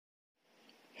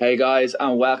Hey guys,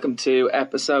 and welcome to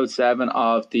episode 7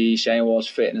 of the Shane Walsh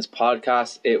Fitness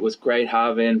Podcast. It was great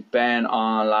having Ben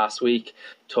on last week,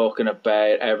 talking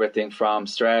about everything from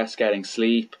stress, getting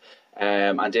sleep,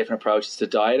 and different approaches to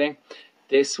dieting.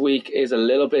 This week is a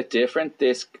little bit different.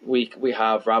 This week we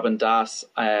have Rabin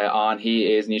on.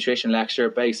 He is a nutrition lecturer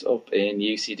based up in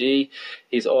UCD.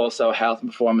 He's also a health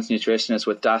and performance nutritionist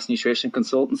with Das Nutrition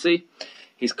Consultancy.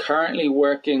 He's currently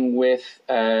working with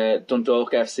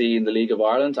Dundalk FC in the League of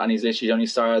Ireland, and he's literally only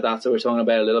started that, so we're talking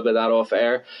about a little bit of that off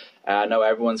air. I know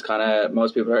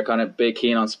most people are kind of big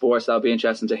keen on sports. That'll be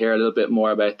interesting to hear a little bit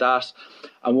more about that.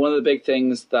 And one of the big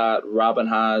things that Rabin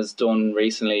has done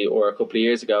recently, or a couple of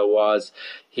years ago, was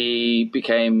he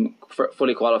became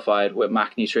fully qualified with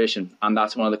Mac Nutrition, and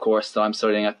that's one of the courses that I'm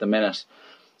studying at the minute.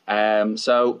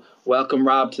 So welcome,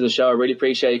 Rab, to the show. I really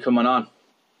appreciate you coming on.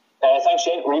 Thanks,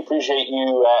 Shane. Really appreciate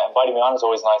you inviting me on. It's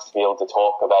always nice to be able to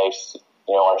talk about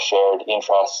our shared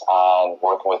interests and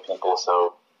working with people.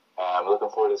 So I'm looking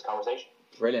forward to this conversation.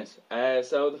 Brilliant.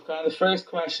 So the first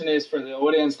question is for the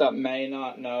audience that may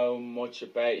not know much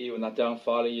about you and that don't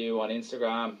follow you on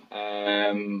Instagram.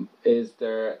 Is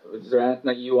there anything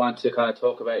that you want to kind of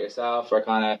talk about yourself, or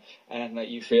kind of anything that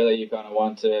you feel that you kind of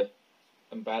want to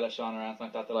embellish on, or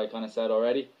anything like that I kind of said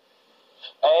already?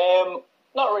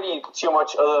 Not really too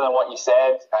much other than what you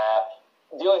said.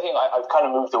 The only thing, I've kind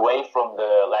of moved away from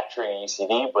the lecturing in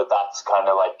UCD, but that's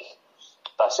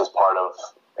just part of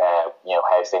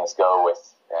how things go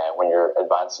with when you're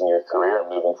advancing your career and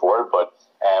moving forward. But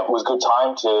it was a good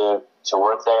time to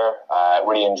work there. I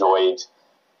really enjoyed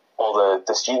all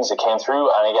the students that came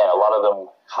through, and again, a lot of them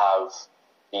have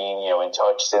been in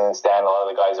touch since then. A lot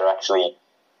of the guys are actually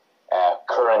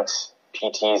current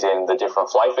PTs in the different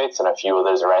fly fits, and a few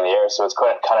others around the area. So it's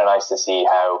kind of nice to see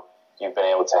how you've been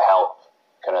able to help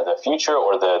kind of the future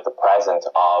or the present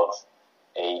of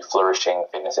a flourishing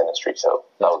fitness industry. So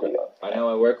that would be good. I know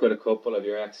I work with a couple of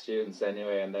your ex-students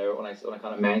anyway, and when I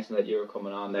kind of mentioned that you were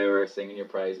coming on, they were singing your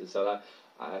praises. So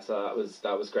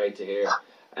that was great to hear.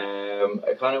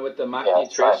 Kind of with the Mac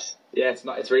Nutrition,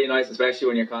 nice. It's really nice, especially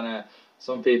when you're kind of.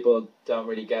 Some people don't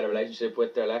really get a relationship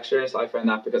with their lecturers. I found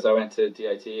that because I went to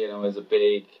DIT and it was a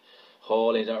big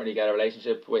hole, and you don't really get a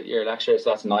relationship with your lecturers. So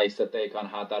that's nice that they kind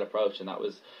of had that approach, and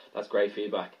that's great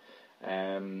feedback.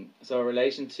 So in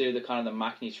relation to the kind of the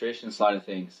Mac Nutrition side of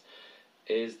things,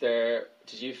 did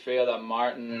you feel that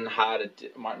Martin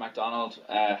McDonald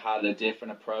had a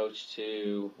different approach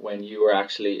to when you were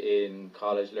actually in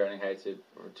college learning how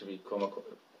to become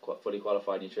a fully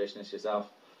qualified nutritionist yourself?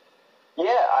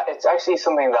 Yeah, it's actually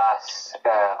something that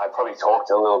I probably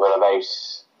talked a little bit about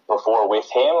before with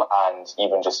him, and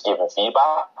even just giving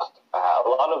feedback. A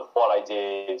lot of what I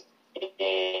did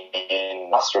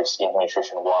in Masters in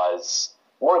Nutrition was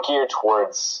more geared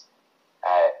towards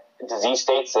disease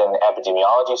states and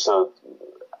epidemiology, so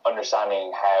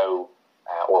understanding how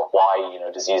or why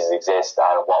diseases exist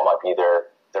and what might be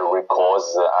their root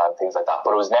causes and things like that.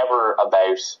 But it was never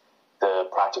about the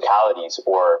practicalities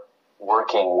or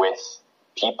working with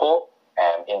people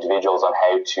and individuals on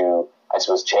how to, I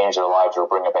suppose, change their lives or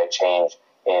bring about change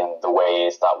in the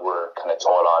ways that were kind of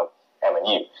taught on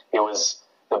M&U.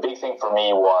 The big thing for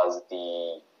me was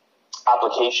the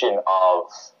application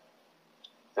of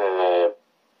the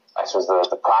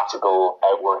practical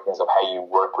outworkings of how you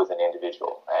work with an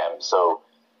individual. So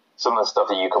some of the stuff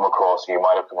that you come across, or you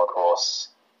might have come across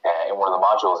in one of the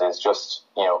modules, is just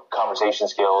conversation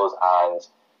skills and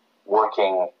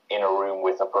working in a room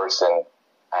with a person,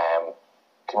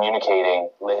 communicating,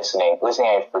 listening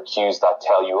out for cues that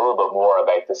tell you a little bit more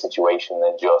about the situation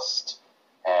than just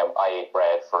I ate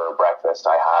bread for breakfast,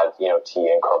 I had tea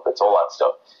and crumpets, all that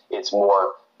stuff. It's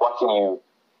more, what can you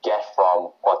get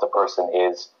from what the person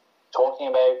is talking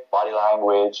about, body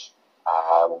language,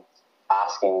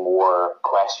 asking more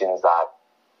questions that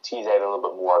tease out a little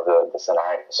bit more of the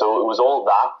scenario. So it was all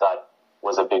that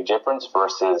was a big difference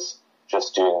versus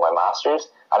just doing my master's.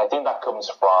 And I think that comes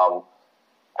from,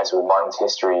 I suppose, Martin's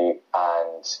history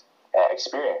and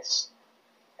experience,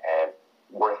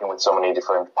 working with so many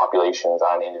different populations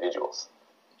and individuals.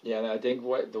 Yeah, and I think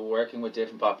the working with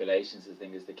different populations, I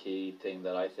think, is the key thing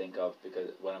that I think of,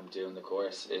 because when I'm doing the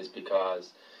course, is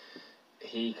because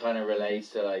he kind of relates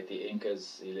to like the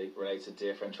Incas, he relates to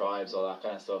different tribes, all that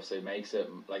kind of stuff. So he makes it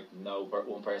like no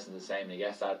one person is the same, and he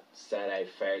gets that set out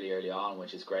fairly early on,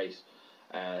 which is great.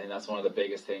 I think that's one of the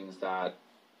biggest things that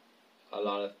a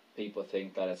lot of people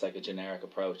think, that it's like a generic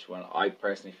approach, when I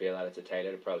personally feel that it's a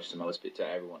tailored approach to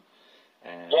everyone.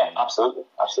 Yeah, absolutely.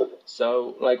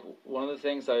 So, like, one of the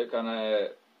things I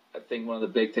think one of the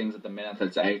big things at the minute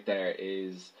that's out there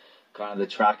is kind of the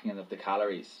tracking of the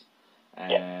calories.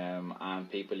 And and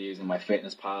people using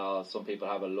MyFitnessPal. Some people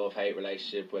have a love-hate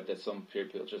relationship with it. Some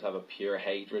people just have a pure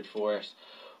hatred for it.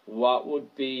 What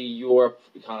would be your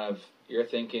your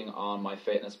thinking on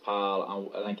MyFitnessPal?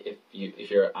 And like,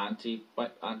 if you're anti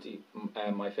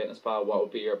MyFitnessPal, what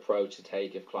would be your approach to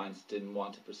take if clients didn't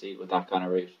want to proceed with that kind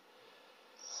of route?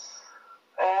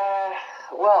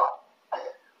 Well,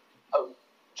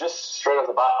 just straight off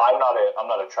the bat, I'm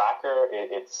not a tracker.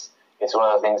 It's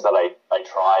one of the things that I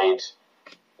tried.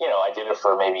 I did it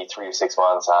for maybe 3 or 6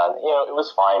 months, and it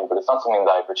was fine, but it's not something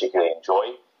that I particularly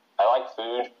enjoy. I like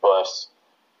food, but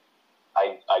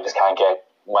I just can't get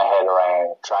my head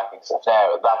around tracking stuff.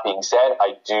 Now, that being said,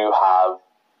 I do have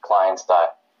clients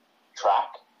that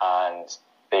track, and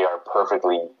they are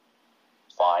perfectly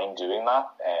fine doing that.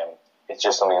 It's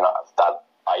just something that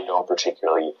I don't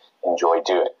particularly enjoy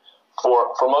doing.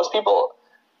 For most people,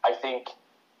 I think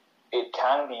it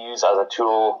can be used as a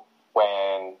tool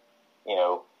when,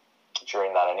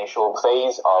 during that initial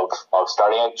phase of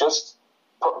starting it, just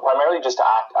primarily just to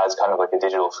act as kind of like a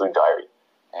digital food diary.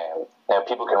 Now,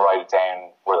 people can write it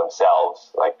down for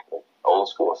themselves, like old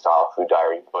school style food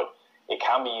diary, but it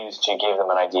can be used to give them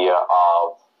an idea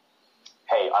of,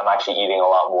 hey, I'm actually eating a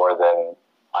lot more than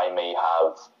I may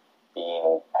have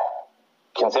been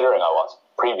considering I was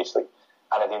previously.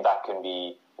 And I think that can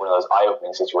be one of those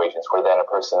eye-opening situations where then a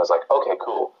person is like, okay,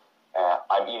 cool,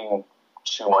 I'm eating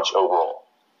too much overall.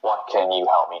 What can you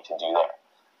help me to do there?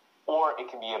 Or it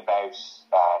can be about,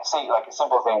 say, like a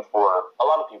simple thing for a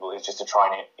lot of people is just to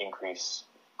try and increase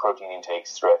protein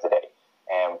intakes throughout the day.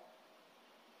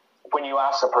 When you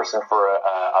ask a person for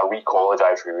a recall, a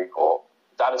dietary recall,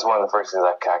 that is one of the first things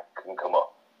that can come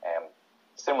up.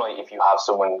 Similarly, if you have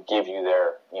someone give you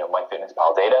their,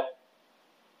 MyFitnessPal data,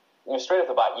 straight off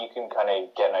the bat, you can kind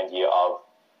of get an idea of,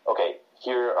 okay,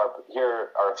 here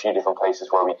are a few different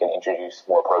places where we can introduce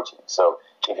more protein. So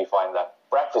if you find that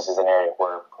breakfast is an area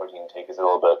where protein intake is a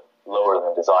little bit lower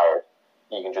than desired,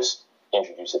 you can just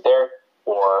introduce it there.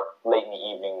 Or late in the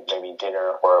evening, maybe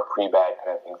dinner or a pre-bed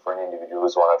kind of thing for an individual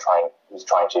who's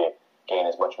trying to gain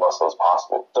as much muscle as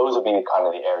possible. Those would be kind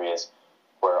of the areas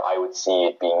where I would see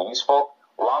it being useful.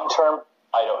 Long term,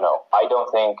 I don't know. I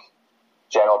don't think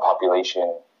general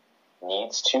population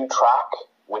needs to track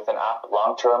with an app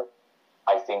long term.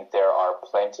 I think there are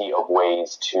plenty of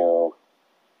ways to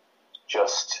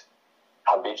just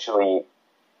habitually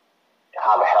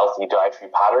have a healthy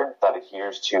dietary pattern that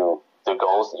adheres to the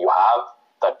goals that you have,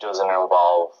 that doesn't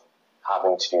involve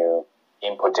having to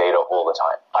input data all the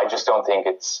time. I just don't think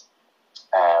it's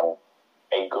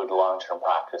a good long-term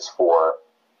practice for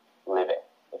living,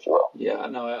 if you will. Yeah,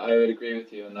 no, I would agree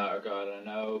with you in that regard. I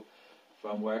know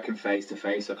from working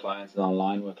face-to-face with clients and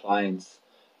online with clients,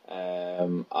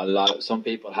 some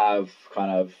people have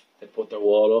they put their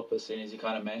wall up as soon as you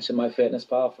kind of mention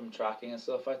MyFitnessPal from tracking and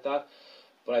stuff like that.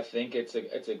 But I think it's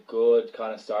a good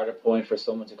kind of starter point for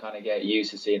someone to kind of get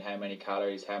used to seeing how many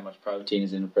calories, how much protein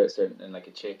is in like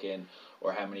a chicken,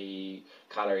 or how many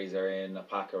calories are in a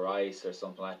pack of rice or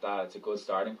something like that. It's a good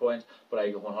starting point, but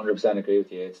I 100% agree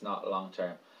with you. It's not long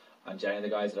term. And generally the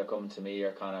guys that are coming to me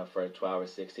are kind of for 12 or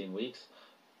 16 weeks.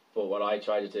 But what I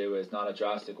try to do is not a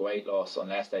drastic weight loss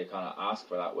unless they kind of ask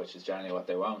for that, which is generally what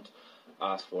they won't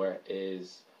ask for,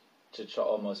 is to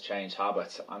almost change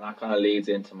habits. And that kind of leads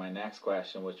into my next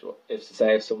question, which if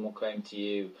someone came to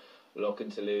you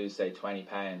looking to lose, say, 20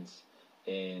 pounds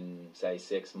in, say,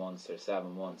 6 months or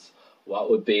 7 months, what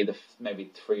would be the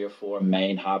maybe 3 or 4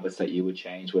 main habits that you would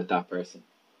change with that person?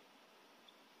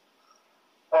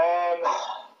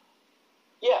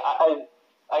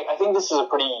 I think this is a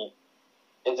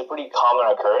pretty common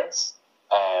occurrence.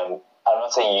 I'm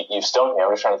not saying you stoned me.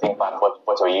 I'm just trying to think back.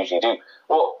 What do I usually do?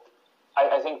 Well,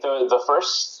 I think the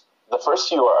first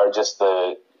few are just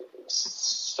the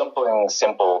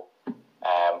simple,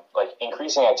 like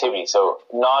increasing activity. So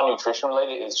non-nutrition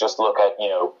related is just look at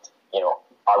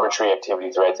arbitrary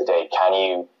activity throughout the day. Can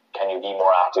you be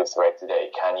more active throughout the day?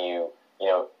 Can you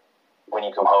when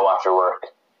you come home after work,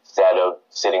 instead of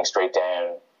sitting straight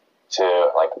down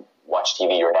to like watch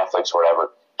TV or Netflix or whatever,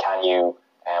 can you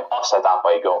offset that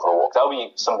by going for a walk? That would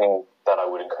be something that I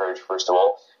would encourage first of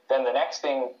all. Then the next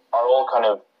thing are all kind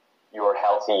of your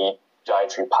healthy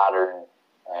dietary pattern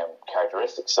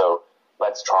characteristics. So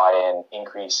let's try and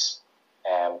increase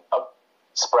a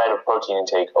spread of protein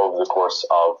intake over the course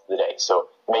of the day. So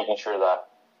making sure that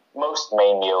most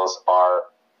main meals are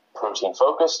protein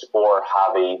focused or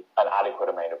have an adequate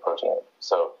amount of protein.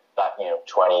 So that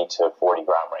 20 to 40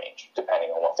 gram range,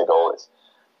 depending on what the goal is.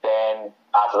 Then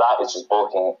after that, it's just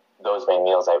bulking those main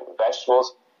meals out with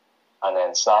vegetables. And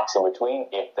then snacks in between,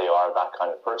 if they are that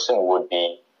kind of person, would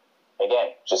be,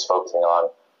 again, just focusing on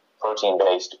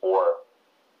protein-based or,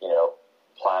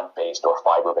 plant-based or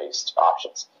fiber-based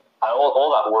options. And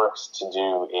all that works to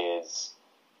do is,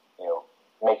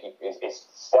 is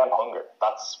stem hunger.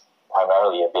 That's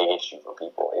primarily a big issue for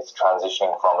people. It's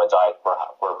transitioning from a diet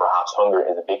where perhaps hunger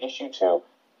is a big issue to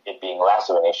it being less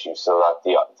of an issue, so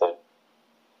that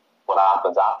what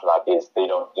happens after that is they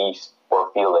don't eat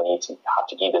or feel the need to have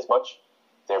to eat as much.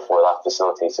 Therefore, that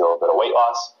facilitates a little bit of weight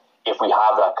loss. If we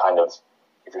have that kind of,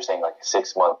 if you're saying like a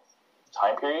 6-month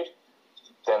time period,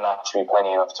 then that should be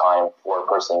plenty enough time for a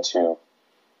person to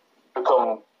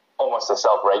become almost a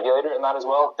self-regulator in that as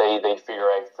well. They figure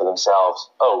out for themselves,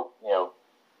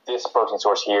 this protein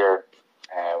source here,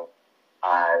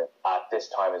 and at this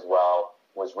time as well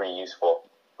was really useful.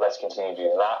 Let's continue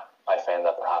doing that. I found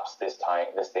that perhaps this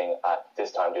thing at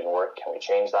this time didn't work. Can we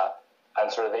change that?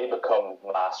 And sort of they become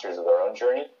masters of their own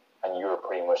journey, and you're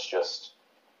pretty much just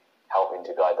helping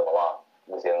to guide them along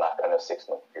within that kind of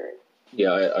 6-month period.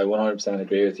 Yeah, I 100%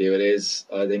 agree with you. It is,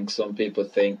 I think some people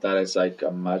think that it's like a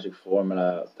magic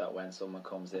formula that when someone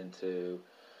comes into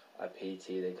a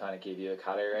PT, they kind of give you a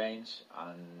calorie range,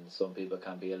 and some people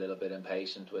can be a little bit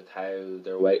impatient with how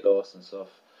their weight loss and stuff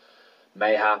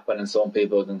may happen, and some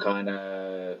people can kind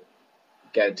of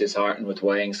get disheartened with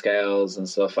weighing scales and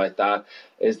stuff like that.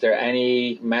 Is there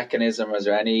any mechanism, or is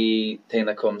there anything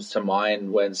that comes to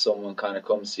mind when someone kind of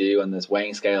comes to you and this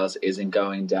weighing scales isn't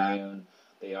going down,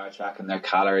 they are tracking their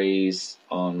calories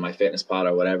on MyFitnessPal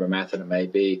or whatever method it may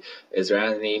be? Is there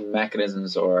any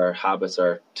mechanisms or habits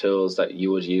or tools that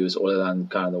you would use other than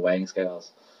kind of the weighing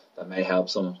scales that may help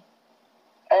someone?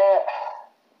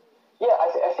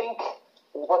 I think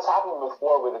what's happened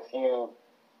before with a few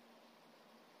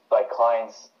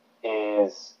clients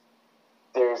is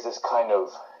there's this kind of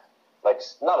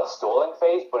not a stalling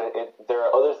phase, but there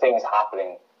are other things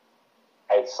happening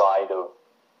outside of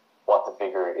what the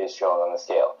figure is showing on the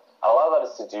scale. And a lot of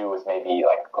that is to do with maybe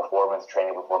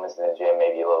training performance in the gym,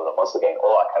 maybe a little bit of muscle gain,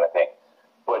 all that kind of thing.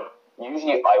 But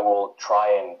usually I will try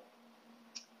and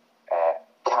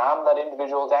calm that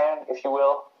individual down, if you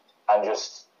will, and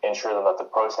just ensure them that the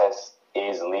process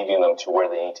is leading them to where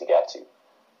they need to get to.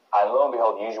 And lo and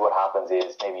behold, usually what happens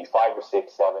is maybe 5 or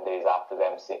 6, 7 days after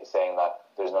them saying that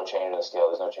there's no change in the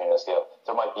scale,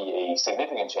 there might be a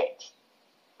significant change.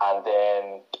 And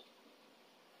then,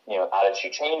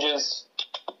 attitude changes,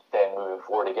 then moving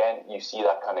forward again, you see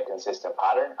that kind of consistent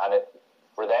pattern. And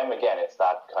for them, again, it's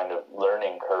that kind of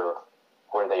learning curve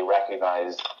where they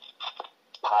recognize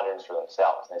patterns for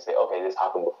themselves. And they say, okay, this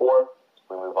happened before,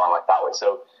 we move on like that way.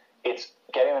 So it's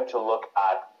getting them to look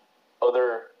at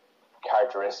other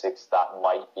characteristics that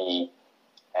might be,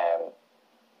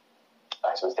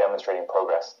 demonstrating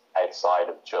progress outside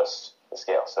of just the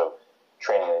scale. So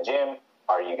training in the gym,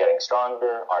 are you getting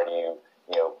stronger? Are you,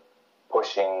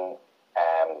 pushing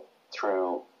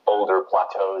through older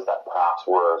plateaus that perhaps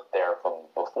were there from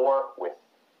before with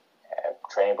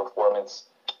training performance?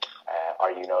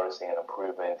 Are you noticing an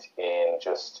improvement in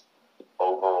just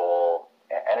overall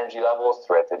energy levels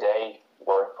throughout the day,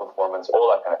 work performance, all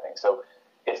that kind of thing? So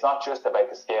it's not just about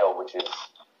the scale, which is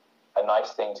a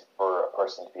nice thing for a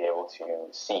person to be able to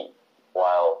see.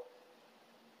 While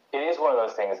it is one of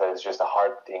those things that is just a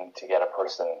hard thing to get a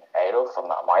person out of from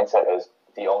that mindset, is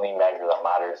the only measure that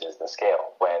matters is the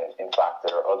scale, when in fact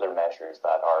there are other measures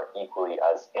that are equally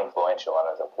as influential and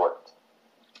as important.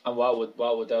 And what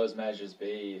would those measures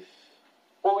be?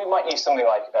 Well, we might use something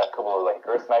like a couple of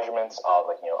girth measurements of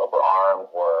upper arm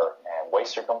or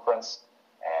waist circumference,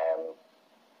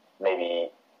 maybe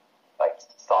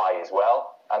thigh as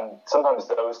well. And sometimes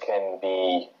those can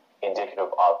be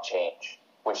indicative of change,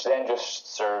 which then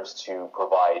just serves to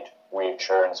provide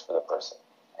reassurance for the person.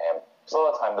 So a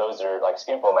lot of the time those are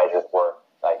skinfold measures, where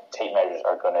tape measures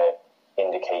are going to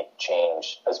indicate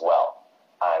change as well.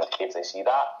 And if they see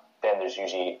that, then there's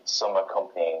usually some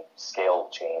accompanying scale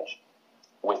change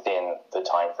within the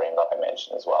time frame that I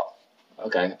mentioned as well.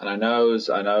 Okay, and I know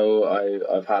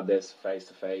I've had this face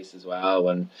to face as well,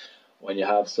 when you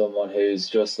have someone who's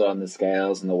just on the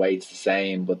scales and the weight's the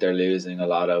same, but they're losing a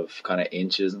lot of kind of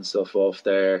inches and stuff off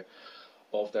their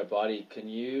body. Can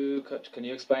you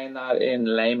explain that in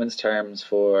layman's terms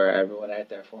for everyone out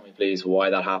there for me, please, why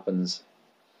that happens?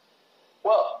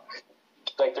 Well,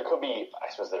 there could be, I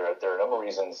suppose there are a number of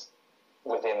reasons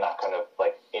within that kind of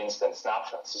instant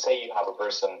snapshot. So say you have a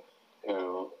person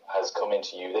who has come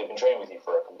into you, they've been training with you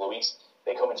for a couple of weeks,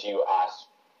 they come into you at,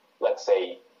 let's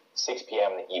say, 6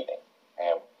 p.m. in the evening.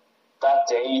 That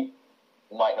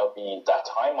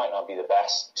time might not be the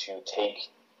best to take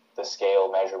the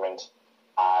scale measurement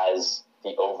as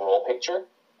the overall picture,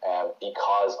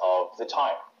 because of the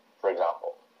time, for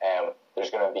example. There's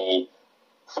going to be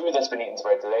food that's been eaten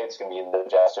throughout the day, it's going to be in the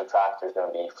digestive tract, there's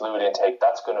going to be fluid intake,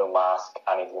 that's going to mask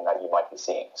anything that you might be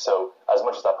seeing. So as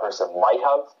much as that person might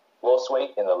have lost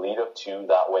weight in the lead up to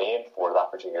that weigh-in for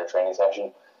that particular training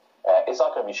session, it's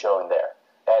not going to be shown there.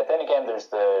 Then again, there's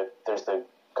the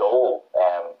goal.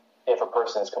 If a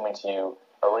person is coming to you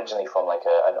originally from like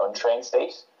an untrained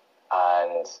state,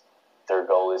 and their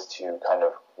goal is to kind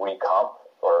of recomp,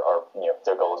 or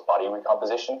their goal is body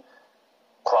recomposition,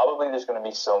 probably there's going to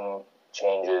be some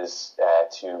changes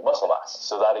to muscle mass.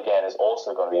 So that again is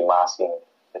also going to be masking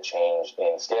the change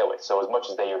in scale weight. So as much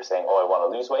as they are saying, "Oh, I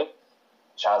want to lose weight,"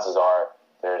 chances are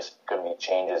there's going to be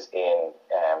changes in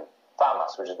fat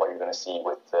mass, which is what you're going to see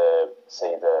with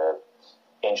the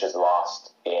inches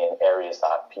lost in areas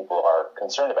that people are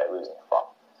concerned about losing it from.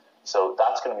 So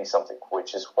that's going to be something,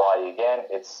 which is why, again,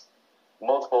 it's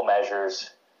multiple measures.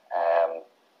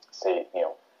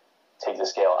 Take the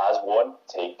scale as one,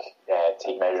 take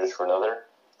measures for another,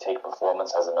 take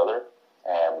performance as another,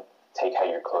 take how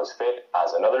your clothes fit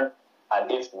as another.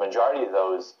 And if the majority of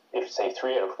those, if say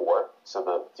 3 out of 4,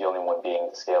 so the only one being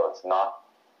the scale that's not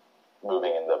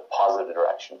moving in the positive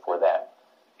direction for them,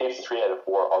 if 3 out of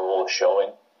 4 are all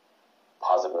showing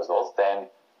positive results, then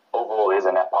overall is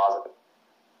a net positive.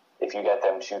 If you get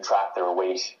them to track their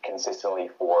weight consistently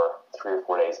for 3 or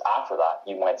 4 days after that,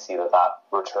 you might see that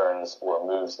returns or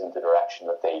moves in the direction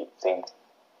that they think,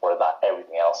 or that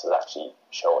everything else is actually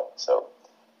showing. So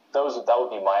that would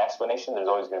be my explanation. There's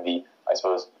always going to be, I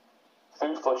suppose,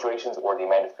 food fluctuations, or the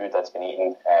amount of food that's been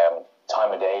eaten.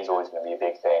 Time of day is always going to be a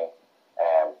big thing.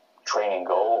 Training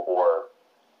goal, or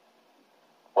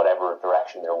whatever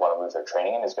direction they want to move their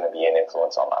training in, is going to be an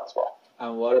influence on that as well.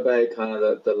 And what about kind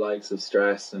of the likes of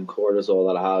stress and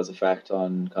cortisol that has effect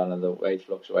on kind of the weight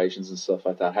fluctuations and stuff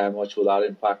like that? How much will that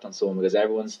impact on someone? Because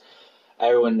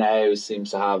everyone now seems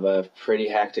to have a pretty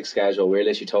hectic schedule. We're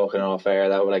literally talking off air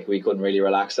that we couldn't really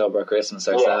relax over Christmas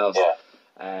ourselves.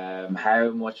 Yeah.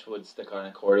 How much would the kind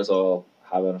of cortisol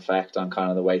have an effect on kind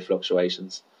of the weight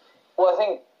fluctuations? Well, I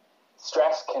think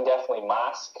stress can definitely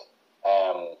mask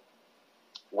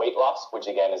weight loss, which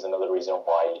again is another reason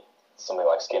why something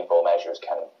like skin fold measures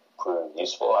can prove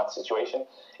useful in that situation.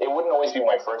 It wouldn't always be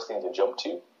my first thing to jump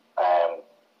to,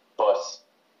 but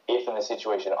if in the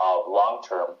situation of long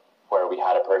term, where we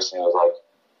had a person who was like,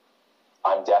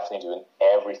 "I'm definitely doing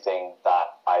everything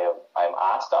that I'm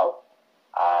asked of,"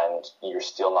 and you're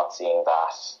still not seeing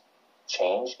that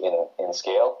change in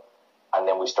scale, and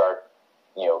then we start,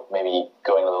 maybe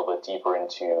going a little bit deeper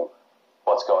into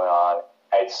what's going on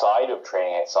outside of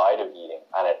training, outside of eating,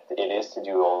 and it is to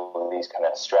do all of these kind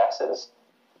of stresses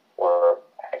or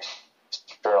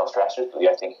external stressors.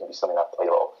 I think it can be something that plays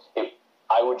a role.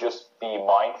 I would just be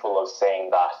mindful of saying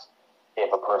that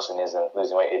if a person isn't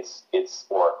losing weight,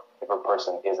 or if a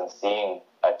person isn't seeing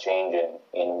a change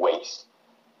in weight,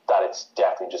 that it's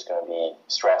definitely just going to be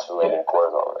stress related and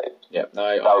cortisol related. Yeah,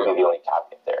 that would be the only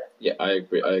caveat there. Yeah, I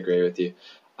agree with you.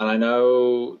 And I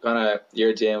know kind of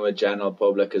you're dealing with general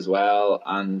public as well.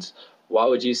 And what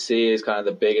would you see as kind of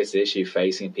the biggest issue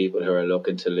facing people who are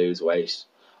looking to lose weight?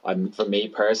 For me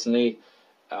personally,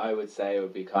 I would say it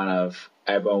would be kind of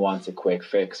everyone wants a quick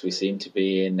fix. We seem to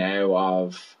be in now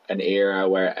of an era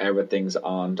where everything's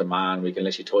on demand. We can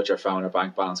literally touch our phone, our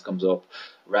bank balance comes up,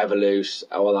 Revolut,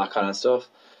 all that kind of stuff.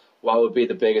 What would be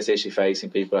the biggest issue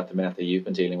facing people at the minute that you've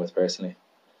been dealing with personally?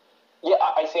 Yeah,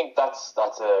 I think that's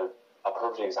a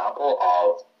perfect example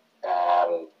of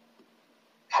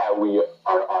how we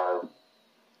are,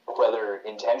 whether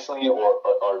intentionally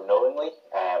or knowingly,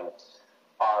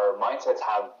 our mindsets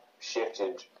have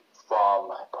shifted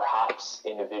from perhaps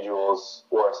individuals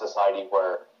or a society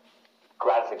where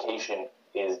gratification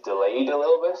is delayed a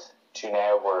little bit to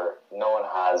now where no one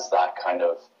has that kind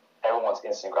of, everyone wants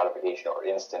instant gratification or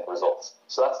instant results.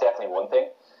 So that's definitely one thing.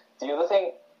 The other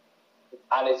thing,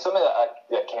 and it's something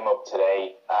that came up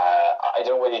today. I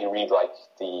don't know whether you read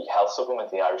the health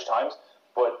supplement in the Irish Times,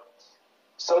 but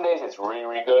some days it's really,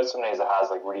 really good. Some days it has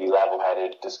really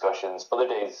level-headed discussions. Other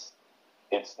days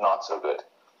it's not so good.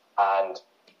 And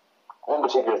one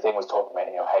particular thing was talking about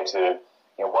how to,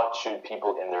 what should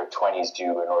people in their 20s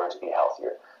do in order to be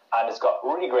healthier. And it's got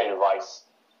really great advice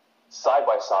side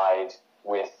by side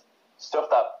with stuff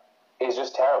that is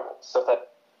just terrible, stuff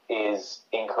that is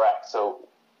incorrect. So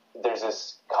there's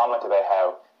this comment about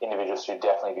how individuals should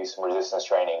definitely do some resistance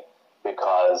training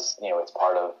because, it's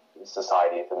part of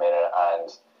society at the minute,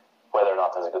 and whether or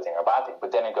not that's a good thing or a bad thing.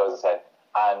 But then it goes and said,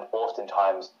 and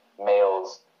oftentimes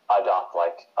males adopt a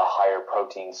higher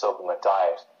protein supplement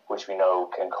diet, which we know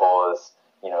can cause,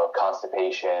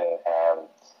 constipation,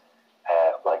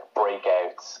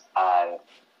 breakouts, and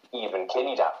even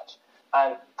kidney damage.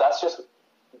 And that's just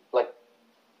like,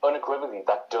 unequivocally,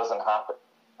 that doesn't happen.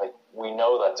 Like, we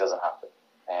know that doesn't happen.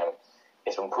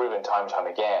 It's been proven time and time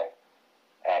again.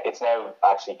 It's now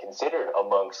actually considered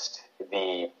amongst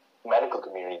the medical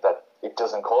community that it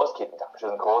doesn't cause kidney damage,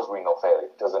 doesn't cause renal failure,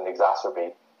 doesn't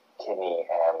exacerbate kidney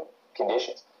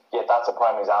conditions. Yet that's a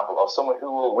prime example of someone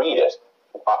who will read it.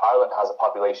 Ireland has a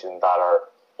population that are,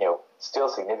 still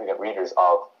significant readers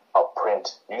of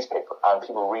print newspaper, and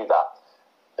people read that.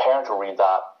 Parents will read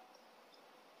that,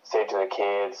 say it to the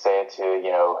kids, say it to,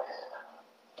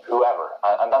 whoever.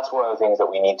 And that's one of the things that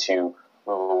we need to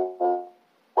move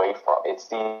away from. It's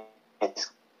the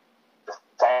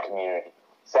SAM community.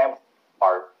 SAM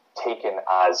are taken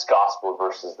as gospel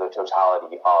versus the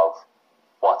totality of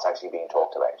what's actually being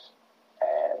talked about.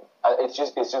 And it's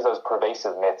just those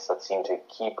pervasive myths that seem to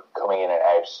keep coming in and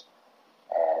out.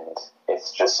 And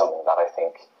it's just something that I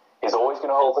think is always going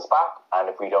to hold us back. And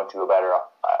if we don't do a better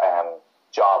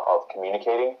job of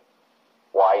communicating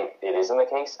why it isn't the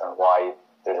case and why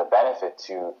there's a benefit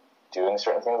to doing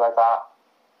certain things like that,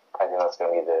 I think that's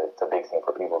going to be the big thing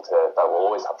for people that will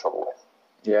always have trouble with.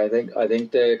 Yeah, I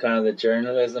think the kind of the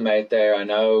journalism out there, I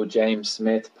know James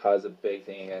Smith has a big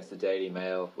thing against the Daily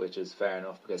Mail, which is fair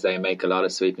enough because they make a lot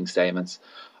of sweeping statements.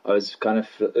 I was kind of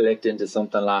flicked into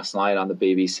something last night on the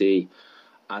BBC,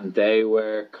 and they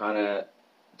were kind of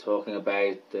talking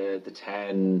about the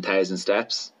 10,000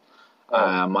 steps,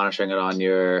 monitoring it on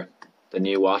the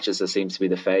new watches that seems to be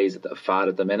the fad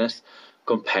at the minute,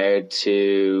 compared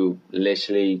to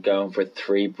literally going for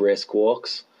 3 brisk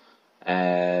walks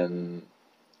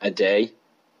a day.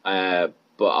 But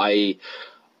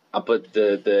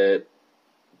the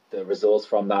results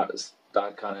from that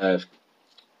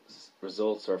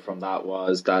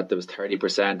was that there was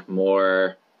 30%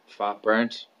 more fat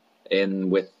burnt in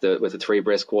with the 3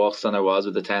 brisk walks than there was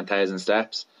with the 10,000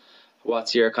 steps.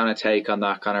 What's your kind of take on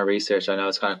that kind of research? I know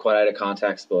it's kind of quite out of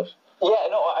context, but yeah,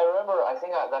 no, I remember. I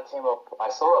think that came up.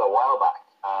 I saw it a while back,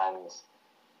 and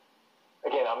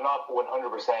again, I'm not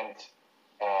 100%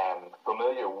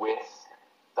 familiar with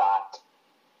that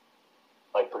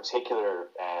particular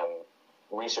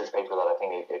research paper that I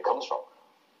think it comes from.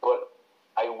 But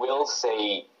I will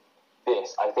say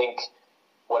this: I think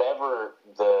whatever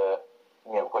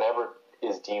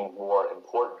is deemed more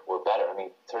important or better. I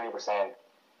mean, 30%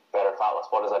 better fat loss.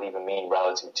 What does that even mean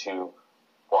relative to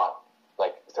what?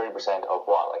 30% of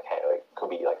what? Could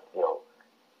be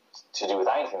to do with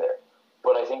anything there.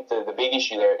 But I think the big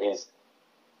issue there is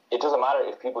it doesn't matter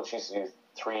if people choose to do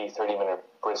 3 30-minute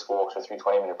brisk walks or 3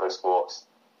 20-minute brisk walks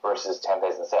versus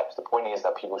 10,000 steps. The point is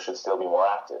that people should still be more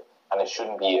active, and it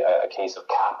shouldn't be a case of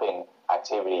capping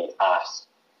activity at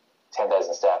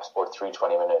 10,000 steps or 3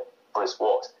 20-minute brisk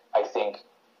walks. I think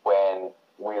when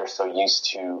we are so used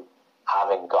to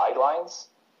having guidelines,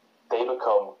 they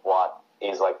become what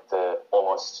is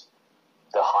almost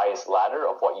the highest ladder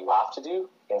of what you have to do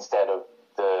instead of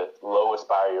the lowest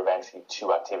barrier of entry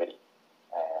to activity.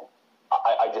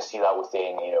 I just see that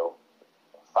within,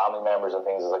 family members and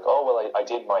things. It's like, oh, well, I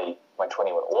did my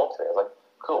 20-minute walk today. I was like,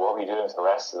 cool, what were you doing for the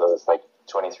rest of those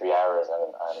 23 hours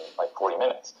and 40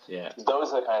 minutes? Yeah.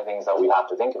 Those are the kind of things that we have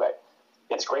to think about.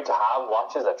 It's great to have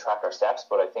watches that track our steps,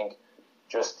 but I think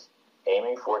just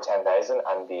aiming for 10,000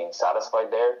 and being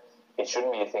satisfied there, it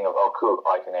shouldn't be a thing of, oh, cool,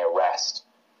 I can now rest.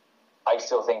 I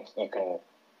still think you can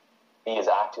be as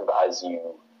active as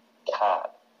you can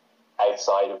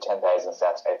outside of 10,000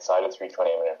 steps, outside of 3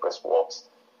 20-minute brisk walks,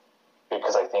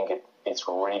 because I think it's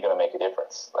really going to make a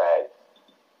difference.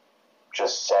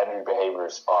 Just sedentary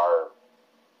behaviors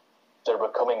they're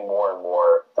becoming more and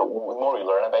more, the more we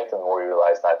learn about them, the more we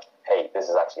realize that, hey, this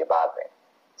is actually a bad thing.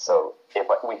 So if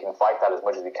we can fight that as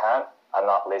much as we can and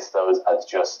not list those as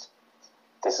just,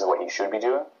 this is what you should be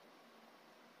doing,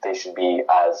 they should be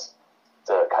as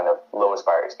the kind of lowest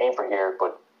barriers. Aim for here,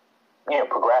 but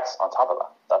progress on top of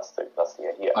that. That's the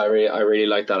idea. I really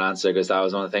like that answer, because that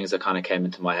was one of the things that kind of came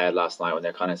into my head last night when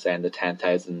they're kind of saying the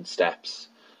 10,000 steps.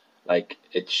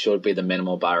 It should be the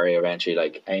minimal barrier of entry.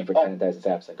 Aim for 10,000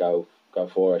 steps and go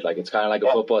forward. It's kind of like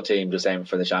a football team just aiming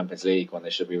for the Champions League when they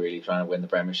should be really trying to win the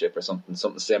Premiership or something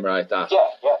similar like that.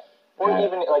 Yeah. Or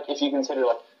even if you consider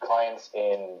clients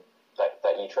in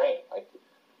that you train,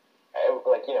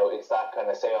 it's that kind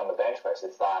of, say on the bench press,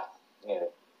 it's that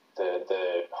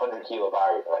the 100 kilo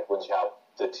barrier. Once you have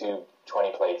the 2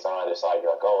 20 plates on either side,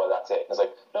 you're like, oh, well, that's it. And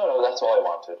it's no, that's all I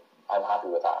wanted. I'm happy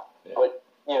with that. Yeah. But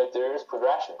there is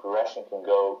progression. Progression can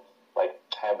go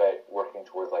how about working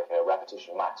towards a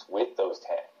repetition max with those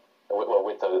 10,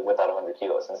 with that 100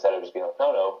 kilos, instead of just being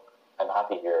no, I'm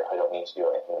happy here. I don't need to do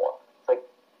anything more.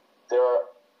 There are,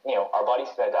 our bodies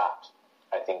can adapt.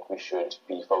 I think we should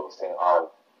be focusing on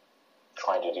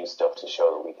trying to do stuff to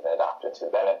show that we can adapt it to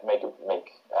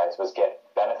get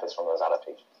benefits from those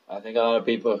adaptations. I think a lot of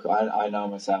people, I know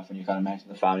myself, when you kind of mentioned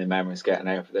the family members getting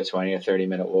out for their 20 or 30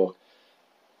 minute walk,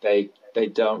 they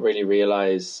don't really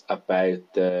realize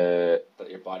about that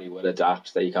your body will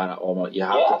adapt, that you kind of almost, you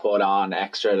have to put on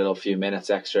extra little few minutes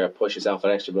extra, push yourself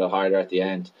an extra bit harder at the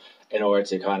end in order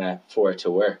to kind of, for it to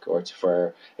work, or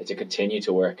for it to continue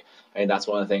to work. I mean, that's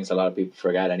one of the things a lot of people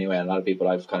forget anyway. A lot of people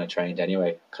I've kind of trained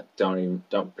anyway don't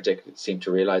particularly seem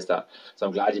to realize that. So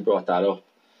I'm glad you brought that up.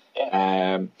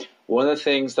 Yeah. One of the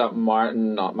things that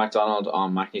Martin McDonald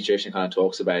on Mac Nutrition kind of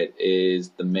talks about is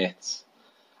the myths.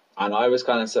 And I was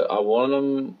kind of, one of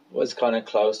them was kind of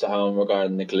close to home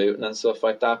regarding the gluten and stuff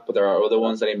like that. But there are other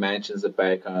ones that he mentions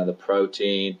about kind of the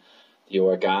protein, the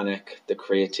organic, the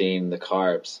creatine, the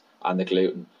carbs, and the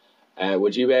gluten.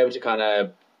 Would you be able to kind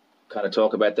of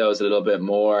talk about those a little bit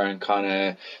more, and kind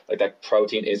of like that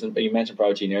protein isn't, you mentioned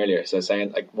protein earlier, so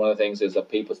saying like one of the things is that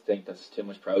people think that too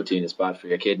much protein is bad for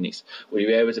your kidneys. Would you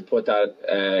be able to put that,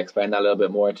 explain that a little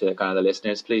bit more to kind of the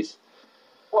listeners, please?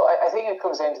 Well, I think it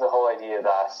comes into the whole idea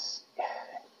that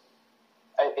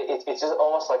it's just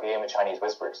almost like a game of Chinese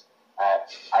whispers.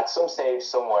 At some stage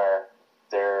somewhere,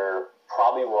 there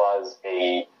probably was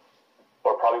a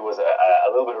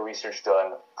little bit of research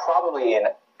done, probably in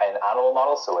an animal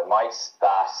model, so in mice,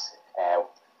 that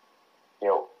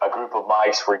a group of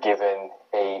mice were given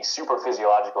a super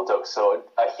physiological dose, so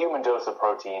a human dose of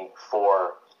protein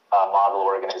for a model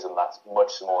organism that's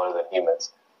much smaller than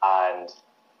humans. And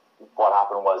what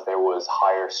happened was there was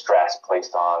higher stress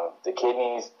placed on the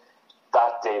kidneys.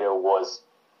 That data was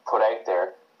put out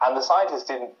there, and the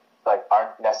scientists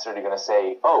aren't necessarily going to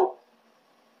say, "Oh,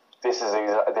 this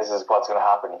is what's going to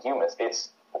happen in humans." It's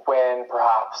when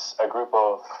perhaps a group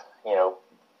of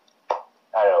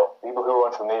people who are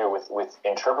unfamiliar with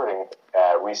interpreting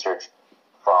research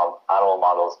from animal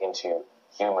models into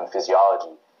human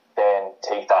physiology, then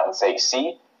take that and say,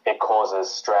 "See, it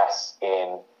causes stress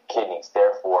in kidneys.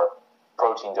 Therefore,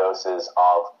 protein doses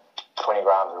of 20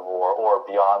 grams or more, or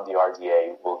beyond the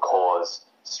RDA, will cause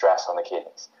stress on the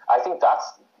kidneys." I think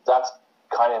that's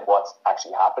kind of what's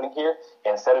actually happening here.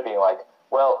 Instead of being like,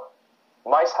 well,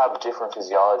 mice have a different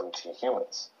physiology to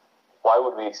humans, why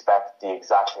would we expect the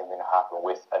exact same thing to happen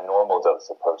with a normal dose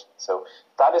of protein? So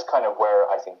that is kind of where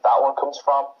I think that one comes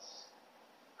from.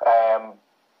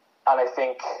 And I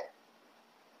think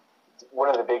one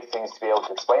of the big things to be able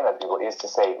to explain that to people is to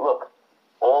say, look,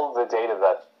 all the data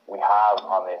that we have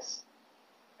on this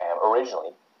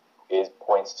originally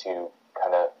points to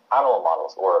kind of animal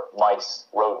models or mice,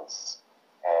 rodents,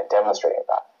 demonstrating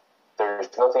that. There's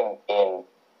nothing in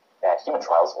human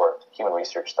trials or human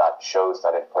research that shows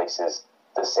that it places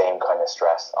the same kind of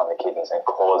stress on the kidneys and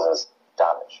causes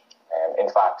damage. In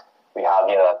fact, we have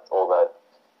all the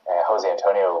Jose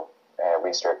Antonio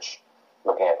research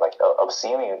looking at like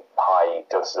obscenely high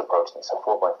doses of protein, so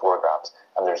 4.4 grams,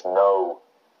 and there's no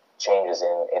changes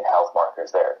in health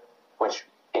markers there, which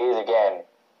is again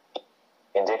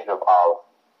indicative of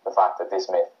the fact that this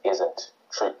myth isn't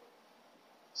true.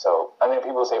 So, and then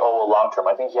people say, "Oh, well, long term."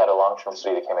 I think he had a long term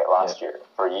study that came out last year.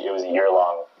 It was a year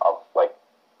long of like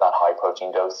that high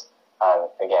protein dose, and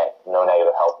again, no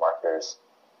negative health markers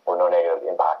or no negative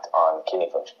impact on kidney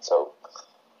function. So,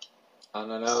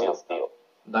 and I know steel.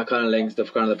 That kind of links to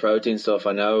kind of the protein stuff.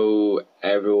 I know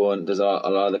there's a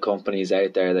lot of the companies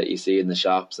out there that you see in the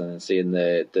shops and see in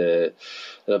the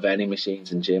vending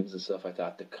machines and gyms and stuff like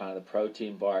that. The kind of the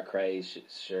protein bar craze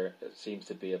sure seems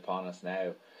to be upon us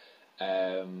now.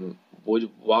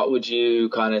 What would you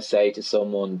kind of say to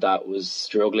someone that was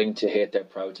struggling to hit their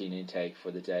protein intake for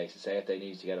the day? So say if they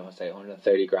need to get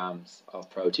 130 grams of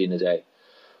protein a day,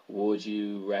 would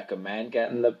you recommend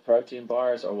getting the protein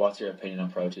bars, or what's your opinion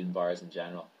on protein bars in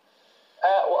general?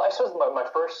 Well, I suppose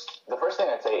the first thing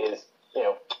I'd say is,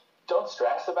 don't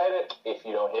stress about it if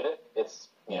you don't hit it. It's,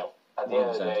 at the end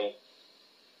of the day,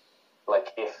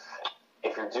 like if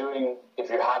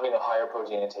you're having a higher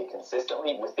protein intake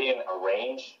consistently within a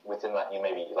range, within that, you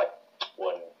maybe like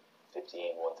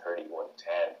 115, 130,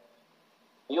 110,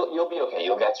 you'll be okay.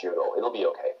 You'll get to your goal. It'll be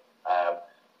okay.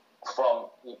 From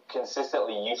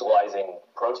consistently utilizing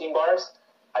protein bars,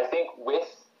 I think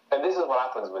and this is what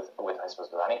happens with I suppose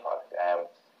with any product,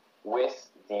 with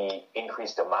the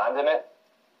increased demand in it,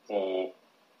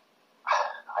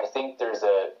 I think there's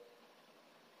an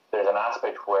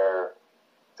aspect where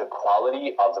the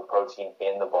quality of the protein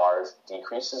in the bars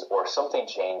decreases or something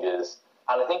changes,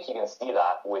 and I think you can see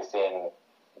that within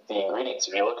the ingredients.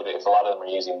 If you look at it, if a lot of them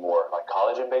are using more like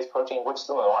collagen-based protein, which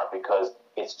some of them aren't, because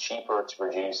it's cheaper to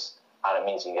produce, and it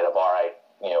means you can get a bar out,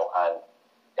 and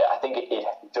I think it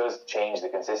does change the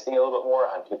consistency a little bit more,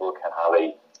 and people can have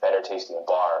a better tasting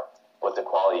bar, but the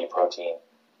quality of protein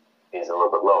is a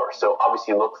little bit lower. So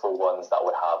obviously look for ones that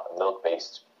would have a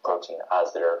milk-based protein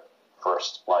as their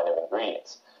first line of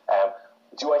ingredients.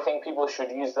 Do I think people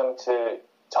should use them to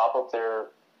top up their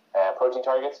protein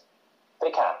targets?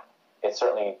 They can. There's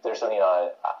certainly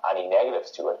not any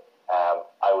negatives to it.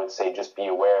 I would say just be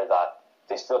aware that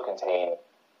they still contain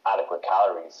adequate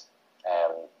calories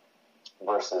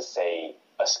versus, say,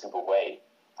 a scoop of whey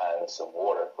and some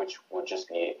water, which would just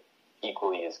be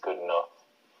equally as good enough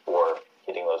for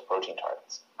hitting those protein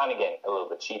targets. And again, a little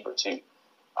bit cheaper too.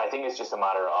 I think it's just a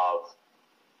matter of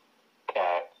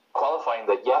qualifying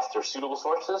that, yes, they're suitable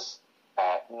sources,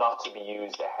 not to be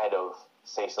used ahead of,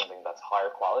 say, something that's higher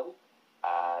quality,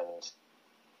 and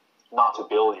not to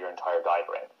build your entire diet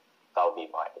around. That would be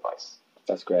my advice.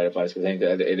 That's great advice. I think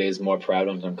that it is more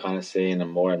prevalent. I'm kind of seeing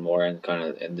them more and more in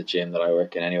the gym that I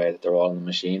work in anyway, that they're all in the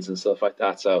machines and stuff like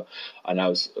that. So I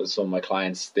know some of my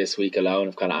clients this week alone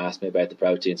have kind of asked me about the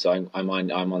protein. So I'm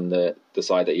on the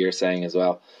side that you're saying as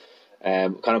well.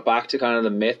 Kind of back to kind of the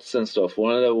myths and stuff.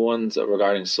 One of the ones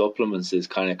regarding supplements is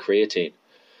kind of creatine.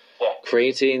 Yeah.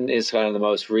 Creatine is kind of the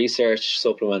most researched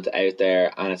supplement out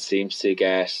there, and it seems to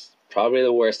get probably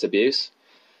the worst abuse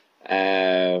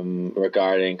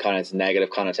regarding kind of its negative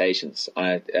connotations.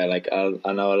 And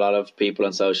I know a lot of people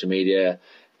on social media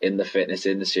in the fitness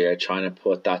industry are trying to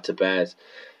put that to bed.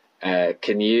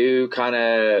 Can you kind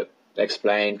of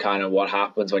explain kind of what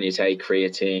happens when you take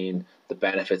creatine, the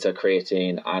benefits of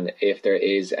creatine, and if there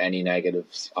is any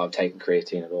negatives of taking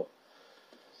creatine at all?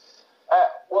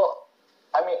 Well,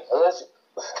 I mean,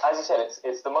 as you said,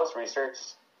 it's the most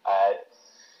researched.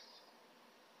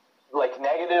 Like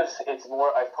negatives, it's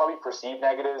more, I've probably perceived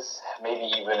negatives, maybe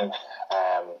even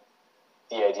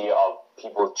the idea of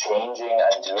people changing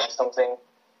and doing something,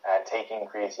 taking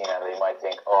creatine, and they might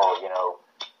think,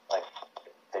 like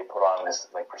they put on this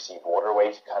like perceived water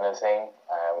weight kind of thing,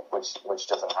 which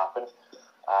doesn't happen.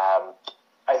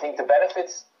 I think the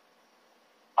benefits,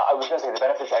 I was going to say the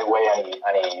benefits outweigh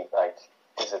any like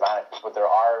disadvantages, but there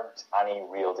aren't any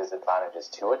real disadvantages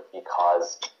to it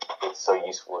because it's so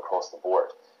useful across the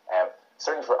board.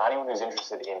 Certainly for anyone who's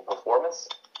interested in performance,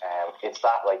 it's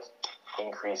that like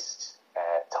increased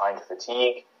time to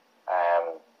fatigue.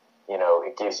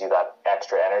 It gives you that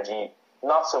extra energy.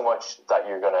 Not so much that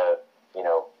you're gonna,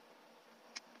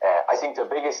 I think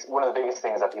one of the biggest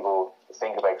things that people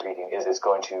think about creatine is it's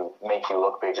going to make you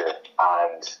look bigger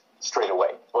and straight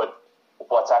away. But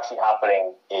what's actually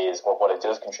happening is, or what it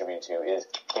does contribute to, is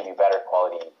give you better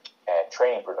quality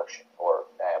training production, or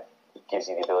it gives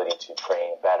you the ability to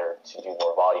train better, to do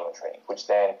more volume training, which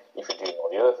then, if you're doing all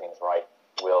the other things right,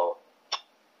 will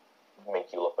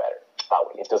make you look better. That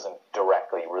way, it doesn't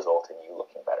directly result in you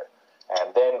looking better.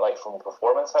 And then, like from the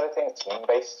performance side of things,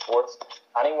 team-based sports,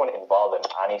 anyone involved in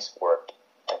any sport,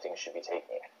 I think, should be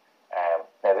taking it.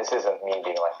 Now, this isn't me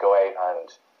being like, go out and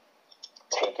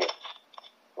take it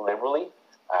liberally,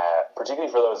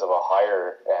 particularly for those of a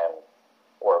higher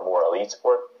or more elite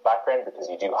sport background, because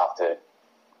you do have to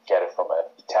get it from a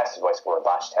tested by sport,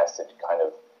 batch tested kind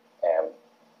of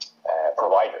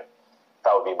provider.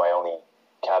 That would be my only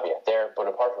caveat there. But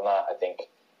apart from that, I think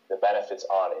the benefits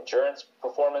on endurance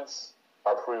performance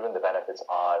are proven. The benefits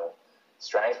on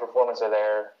strength performance are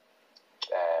there.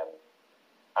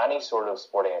 Any sort of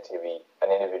sporting activity, an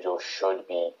individual should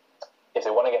be, if they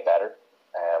want to get better,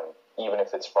 even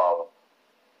if it's from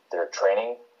their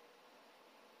training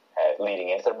leading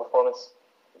into their performance,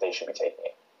 they should be taking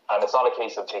it. And it's not a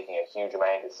case of taking a huge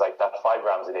amount. It's like that 5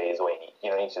 grams a day is what you need.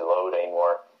 You don't need to load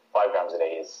anymore. 5 grams a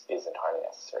day is entirely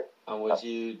necessary. And would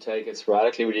you take it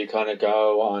sporadically? Would you kind of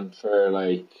go on for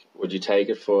like, would you take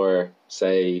it for,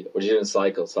 say, would you do it in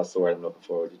cycles? That's the word I'm looking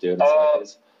for. Would you do it in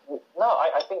cycles? No,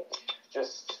 I think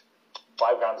just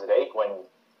 5 grams a day, when,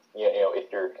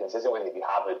 if you're consistent with it, if you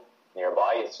have it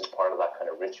nearby, it's just part of that kind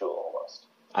of ritual almost.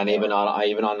 And even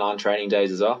on non-training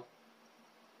days as well?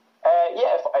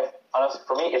 Yeah, honestly,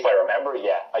 for me, if I remember,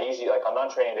 yeah. I usually, like, on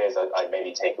non-training days, I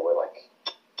maybe take it with, like,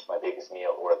 my biggest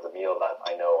meal, or the meal that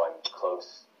I know I'm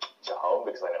close to home,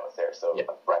 because I know it's there. So, like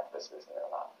breakfast or something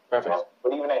like that. Perfect.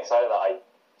 But even outside of that,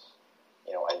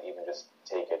 I'd even just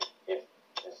take it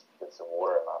just with some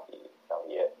water, and that'll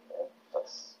be it.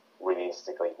 That's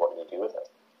realistically what you do with it.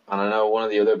 And I know one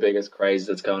of the other biggest crazes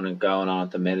that's going on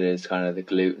at the minute is kind of the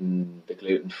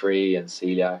gluten-free and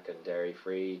celiac and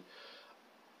dairy-free.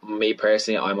 Me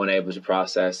personally, I'm unable to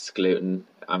process gluten.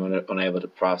 I'm unable to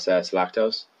process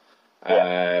lactose.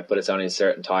 But it's only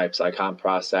certain types. I can't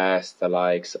process the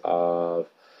likes of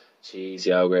cheese,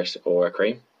 yogurt, or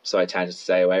cream. So I tend to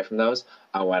stay away from those.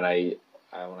 And when I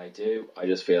and when I do, I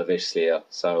just feel viciously ill.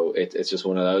 So it's just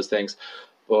one of those things.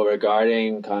 But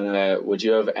regarding kind of, would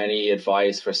you have any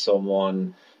advice for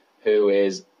someone who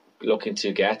is looking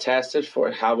to get tested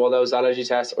have all those allergy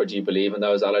tests, or do you believe in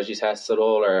those allergy tests at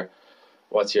all, or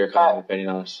what's your kind of opinion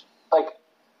on it? Like,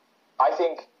 I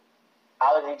think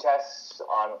allergy tests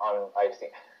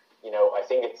I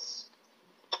think it's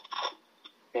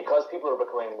because people are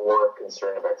becoming more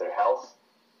concerned about their health.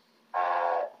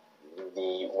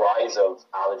 The rise of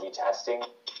allergy testing,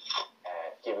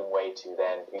 giving way to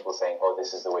then people saying, "Oh,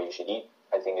 this is the way you should eat,"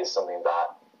 I think is something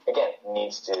that again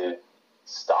needs to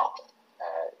stop.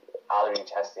 Allergy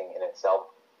testing in itself,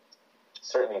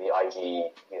 certainly the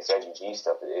IgG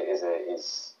stuff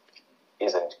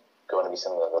isn't going to be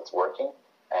something that's working.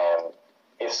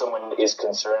 If someone is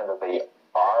concerned that they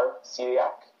are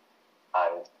celiac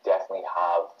and definitely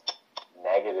have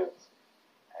negative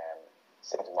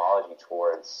symptomology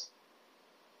towards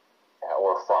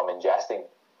or from ingesting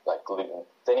like gluten,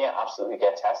 then yeah, absolutely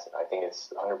get tested. I think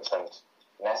it's 100%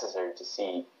 necessary to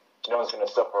see. No one's going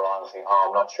to suffer on saying, "Oh,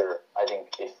 I'm not sure." I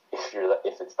think if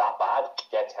it's that bad,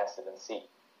 get tested and see.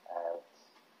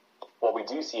 What we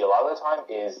do see a lot of the time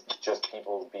is just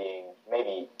people being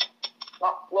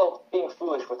being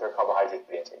foolish with their carbohydrate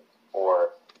intake,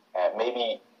 or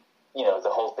maybe the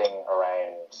whole thing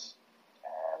around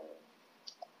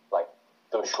like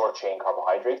those short chain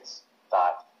carbohydrates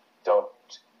that don't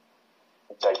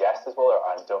digest as well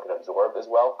and don't get absorbed as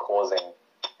well, causing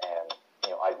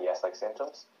IBS like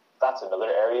symptoms. That's another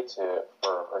area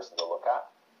for a person to look at.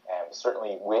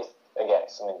 Certainly with, again,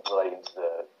 something relating to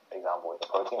the example with the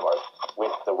protein bars,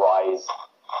 with the rise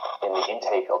in the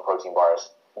intake of protein bars,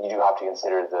 you do have to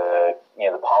consider the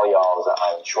polyols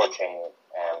and short chain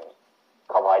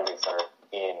carbohydrates that are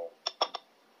in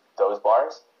those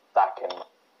bars that can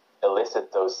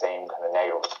elicit those same kind of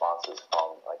negative responses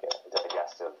from like a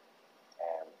digestive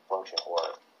function or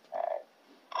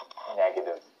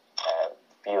negative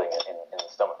feeling in the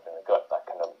stomach, in the gut, that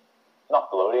kind of, not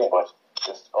bloating, but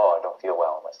just, I don't feel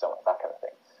well in my stomach, that kind of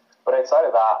thing. But outside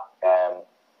of that,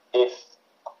 if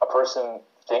a person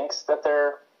thinks that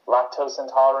they're lactose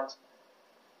intolerant,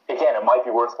 again, it might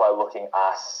be worthwhile looking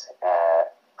at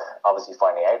obviously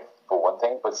finding out, for one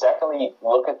thing, but secondly,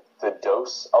 look at the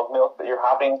dose of milk that you're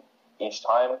having each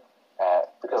time,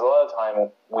 because a lot of the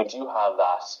time we do have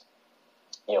that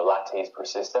lactase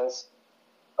persistence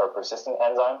or persistent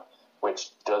enzyme,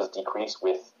 which does decrease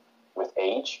with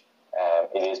age.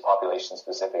 It is population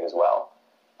specific as well,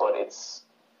 but it's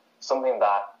something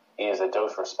that is a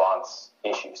dose response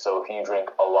issue. So if you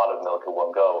drink a lot of milk at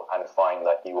one go and find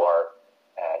that you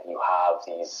have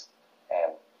these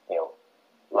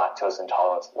lactose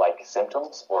intolerance like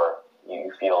symptoms, or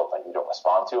you feel like you don't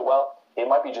respond to it well, it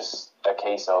might be just a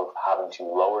case of having to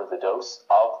lower the dose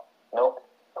of milk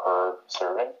per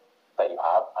serving that you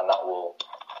have, and that will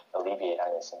alleviate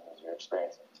any of the symptoms you're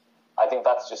experiencing. I think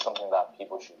that's just something that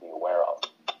people should be aware of,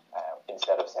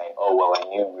 instead of saying, "Oh, well, I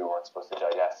knew we weren't supposed to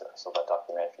digest it, so that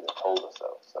documentary told us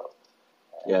so."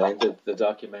 Yeah, I think the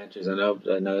documentaries, I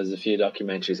know there's a few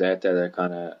documentaries out there that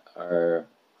kind of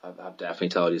have definitely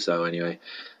told you so anyway.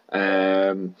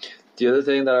 The other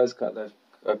thing that I was kind of,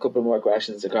 a couple more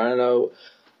questions to kind of know,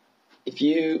 if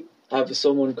you have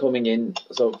someone coming in,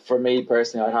 so for me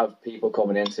personally, I have people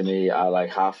coming in to me at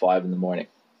like 5:30 in the morning.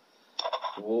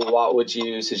 What would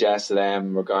you suggest to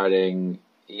them regarding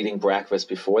eating breakfast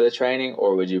before the training,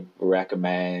 or would you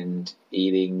recommend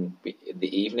eating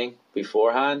the evening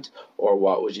beforehand, or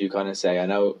what would you kind of say? I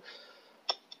know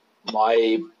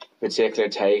my particular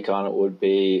take on it would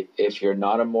be, if you're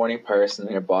not a morning person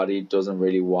and your body doesn't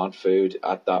really want food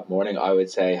at that morning, I would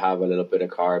say have a little bit of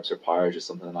carbs or porridge or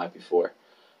something the night before.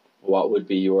 What would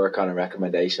be your kind of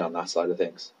recommendation on that side of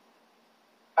things?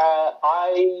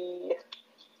 I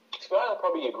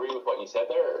probably agree with what you said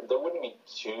there. There wouldn't be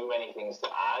too many things to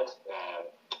add.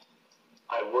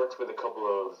 I worked with a couple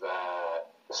of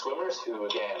swimmers who,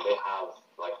 again, they have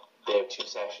 2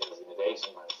 sessions in a day,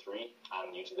 sometimes 3,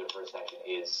 and usually their first session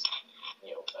is,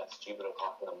 at stupid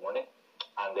o'clock in the morning,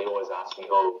 and they always ask me,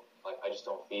 I just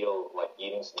don't feel like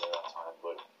eating something at that time,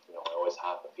 but I always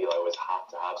have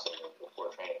to have something before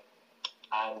training.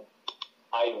 And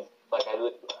I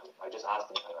just asked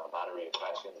them kind of a battery of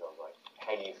questions of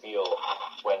how do you feel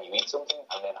when you eat something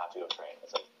and then have to go train?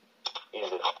 It's like,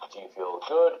 do you feel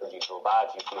good or do you feel bad?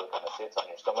 Do you feel it kind of sits on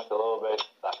your stomach a little bit?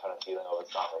 That kind of feeling of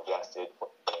it's not digested when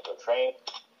you go train.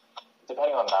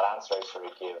 Depending on that answer, I sort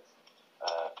of give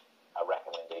a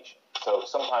recommendation. So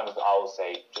sometimes I'll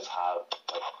say just have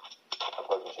a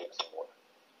protein shake with some water.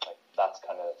 That's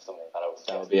kind of something that I would say.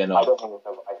 That'll be enough.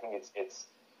 I think it's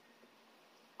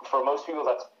for most people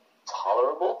that's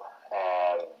tolerable,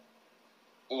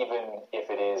 even if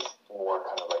it is more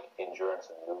kind of like endurance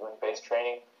and movement based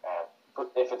training.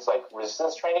 If it's like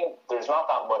resistance training, there's not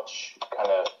that much kind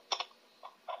of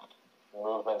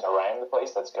movement around the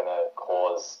place that's going to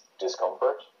cause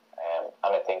discomfort.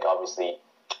 And I think obviously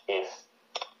if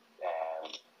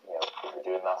if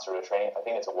you're doing that sort of training, I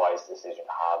think it's a wise decision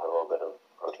to have a little bit of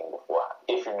protein beforehand,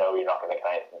 if you know you're not going to get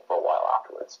anything for a while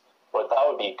afterwards. But that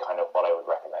would be kind of what I would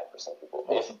recommend for some people.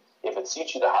 If it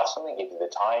suits you to have something, give you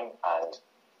the time, and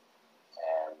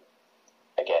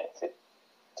again, if it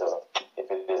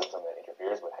isn't something that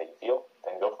interferes with how you feel,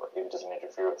 then go for it. If it doesn't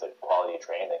interfere with the quality of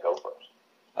training, then go for it.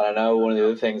 And I know one of the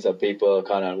other things that people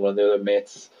one of the other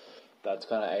myths that's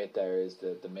kind of out there is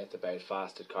the myth about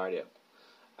fasted cardio.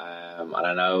 And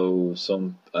I know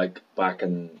some, like back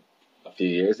in a few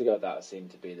years ago, that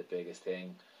seemed to be the biggest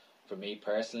thing. For me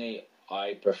personally,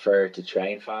 I prefer to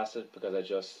train fasted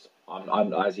because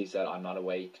I'm as you said, I'm not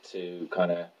awake to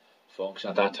kind of function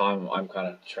at that time. I'm kind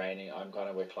of training. I'm kind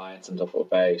of with clients and stuff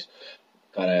about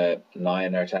kind of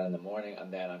 9 or 10 in the morning,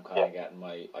 and then I'm kind of getting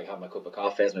I have my cup of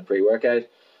coffee as my pre-workout,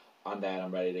 and then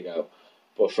I'm ready to go.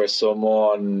 But for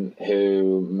someone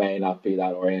who may not be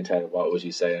that orientated, what would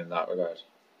you say in that regard?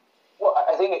 Well,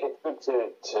 I think it's good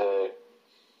to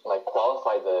like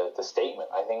qualify the statement.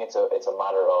 I think it's a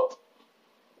matter of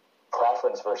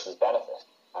preference versus benefit.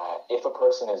 If a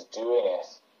person is doing it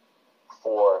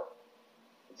for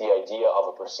the idea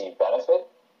of a perceived benefit,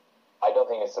 I don't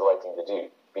think it's the right thing to do,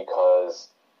 because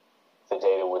the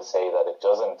data would say that it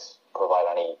doesn't provide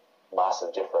any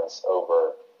massive difference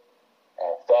over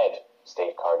fed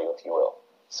state cardio, if you will.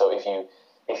 So if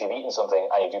you've eaten something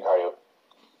and you do cardio,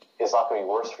 it's not going to be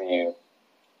worse for you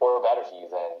or better for you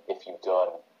than if you've done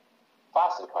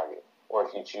fasted cardio, or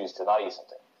if you choose to not eat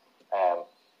something.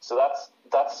 So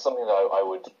that's something that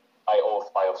I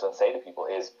often say to people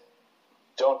is,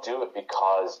 don't do it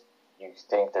because you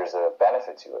think there's a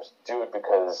benefit to it. Do it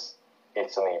because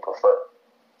it's something you prefer.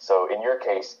 So in your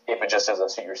case, if it just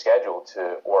doesn't suit your schedule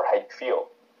or how you feel,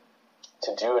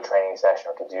 to do a training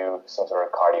session or to do some sort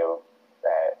of cardio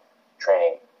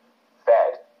training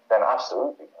fed, then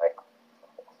absolutely, like,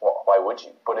 why would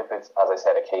you? But if it's, as I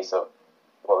said, a case of,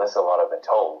 well, this is what I've been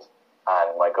told,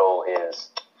 and my goal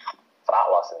is fat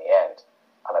loss in the end,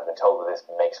 and I've been told that this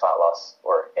makes fat loss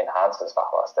or enhances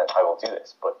fat loss, then I will do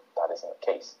this. But that isn't the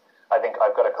case. I think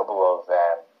I've got a couple of,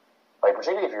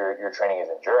 particularly if your training is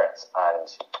endurance, and,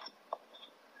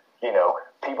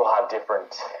 people have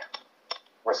different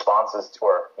responses to,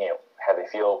 or, how they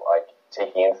feel like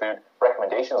taking in food.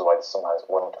 Recommendations-wise, sometimes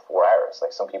 1 to 4 hours.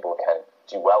 Like, some people can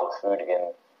do well with food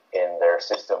in their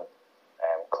system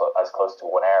as close to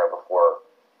 1 hour before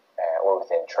or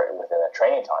within a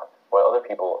training time, while other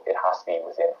people, it has to be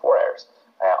within 4 hours.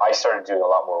 I started doing a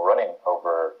lot more running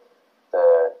over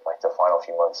the final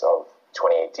few months of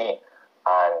 2018,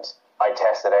 and I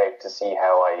tested out to see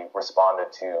how I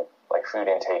responded to food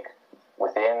intake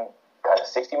within kind of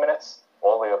 60 minutes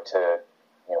all the way up to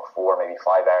 4, maybe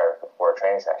 5 hours before a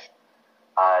training session.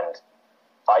 And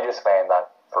I just found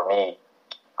that for me,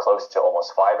 close to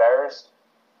almost 5 hours,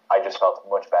 I just felt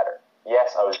much better.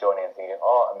 Yes, I was going in thinking,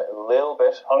 I'm a little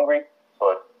bit hungry,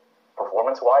 but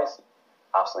performance-wise,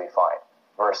 absolutely fine.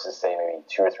 Versus, say, maybe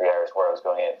 2 or 3 hours where I was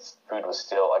going in, food was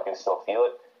still, I could still feel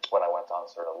it when I went on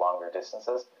sort of longer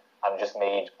distances, and just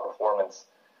made performance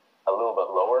a little bit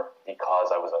lower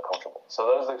because I was uncomfortable. So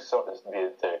those are some of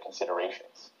the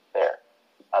considerations there.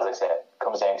 As I said, it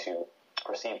comes down to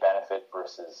perceived benefit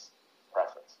versus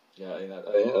preference. Yeah, I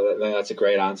think that's a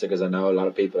great answer, because I know a lot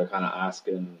of people are kind of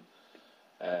asking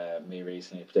me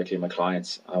recently, particularly my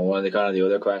clients. And one of the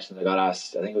other questions I got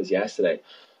asked, I think it was yesterday,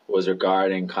 was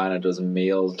regarding kind of, does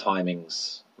meal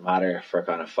timings matter for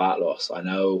kind of fat loss? I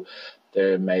know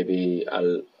there may be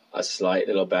a slight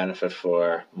little benefit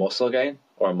for muscle gain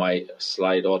or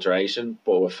slight alteration,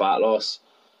 but with fat loss,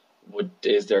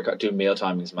 do meal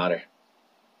timings matter?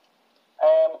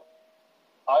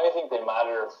 I think they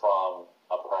matter from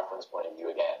a preference point of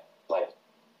view again. Like,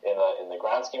 in the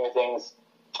grand scheme of things,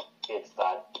 it's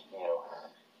that,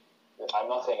 I'm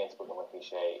not saying it's become a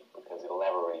cliche, because it'll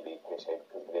never really be a cliche,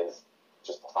 because it is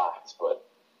just the facts, but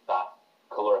that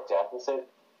caloric deficit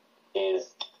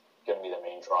is going to be the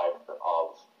main driver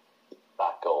of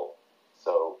that goal.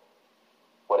 So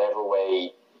whatever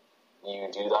way you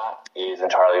do that is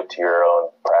entirely up to your own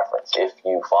preference. If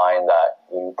you find that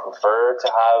you prefer to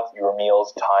have your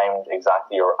meals timed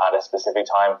exactly or at a specific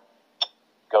time,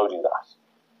 go do that.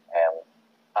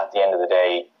 At the end of the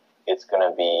day, it's going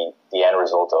to be the end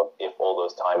result of, if all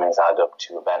those timings add up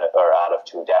to a benefit or add up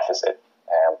to a deficit,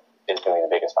 it's going to be the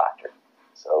biggest factor.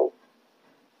 So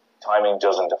timing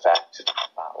doesn't affect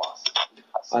fat loss.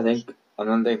 I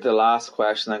think the last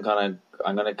question I'm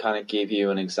gonna kind of give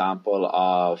you an example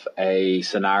of a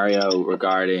scenario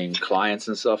regarding clients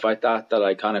and stuff like that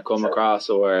I kind of come across,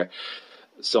 or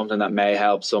something that may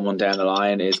help someone down the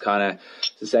line, is kind of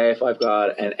to say, if I've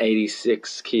got an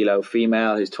 86 kilo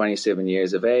female who's 27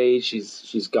 years of age,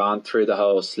 she's gone through the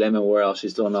whole slimming world,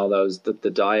 she's done all those the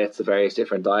diets, the various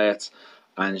different diets,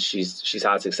 and she's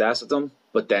had success with them,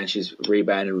 but then she's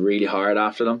rebounded really hard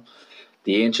after them.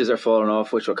 The inches are falling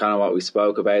off, which were kind of what we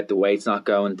spoke about. The weight's not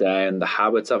going down. The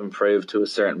habits have improved to a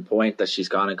certain point that she's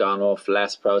kind of gone off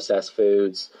less processed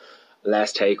foods,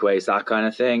 less takeaways, that kind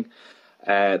of thing.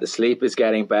 The sleep is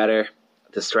getting better.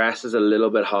 The stress is a little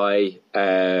bit high.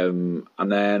 And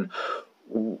then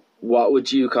what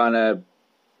would you kind of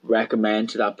recommend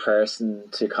to that person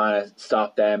to kind of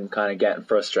stop them kind of getting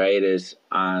frustrated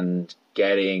and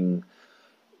getting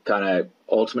kind of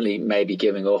ultimately maybe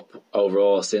giving up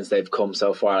overall, since they've come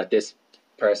so far? Like, this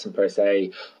person per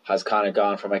se has kind of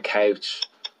gone from a couch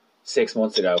 6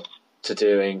 months ago to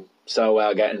doing so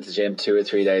well, getting to the gym 2 or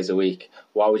 3 days a week.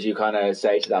 What would you kind of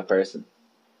say to that person?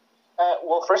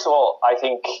 Well, first of all, I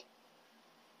think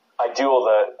I do all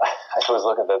I suppose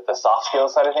look at the soft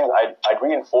skills side of things. I'd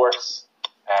reinforce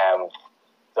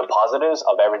the positives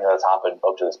of everything that's happened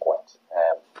up to this point.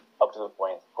 Up to the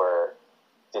point where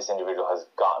this individual has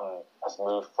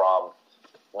moved from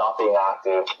not being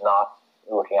active, not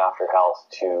looking after health,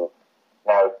 to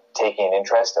now taking an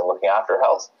interest in looking after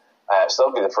health. So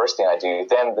that'll be the first thing I do.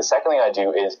 Then the second thing I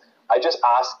do is I just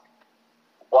ask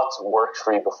what's worked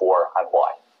for you before and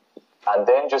why. And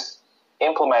then just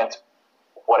implement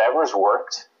whatever's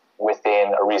worked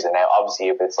within a reason. Now, obviously,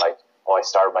 if it's like, I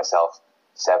starved myself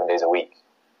 7 days a week,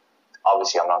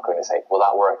 obviously I'm not going to say, well,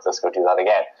 that worked, let's go do that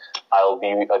again. It'll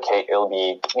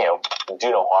be,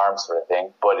 do no harm sort of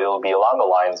thing, but it'll be along the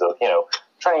lines of,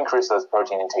 trying to increase those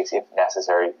protein intakes if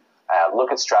necessary.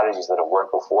 Look at strategies that have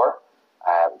worked before.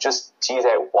 Just tease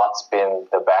out what's been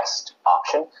the best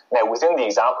option. Now, within the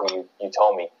example you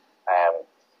told me,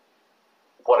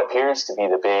 what appears to be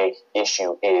the big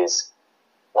issue is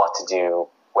what to do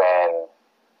when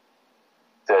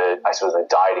the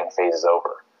dieting phase is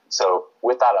over. So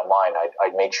with that in mind,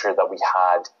 I'd make sure that we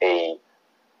had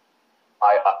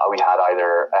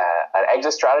either an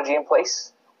exit strategy in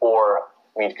place, or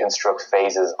we'd construct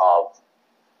phases of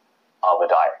a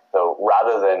diet. So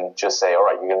rather than just say, all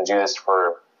right, you're going to do this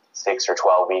for 6 or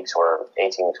 12 weeks or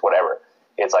 18 weeks, whatever,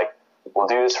 it's like, we'll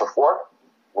do this for 4.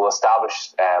 We'll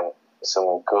establish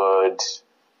some good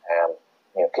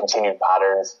continued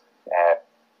patterns,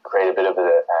 create a bit of a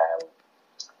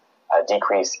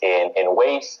decrease in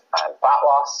weight and fat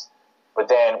loss, but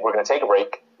then we're going to take a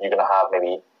break. You're going to have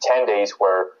maybe 10 days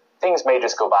where things may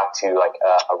just go back to like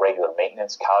a regular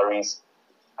maintenance calories,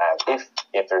 if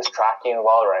there's tracking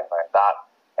involved or anything like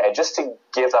that, just to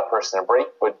give that person a break,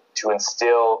 but to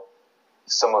instill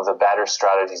some of the better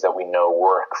strategies that we know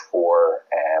work for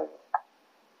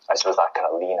that kind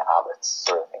of lean habits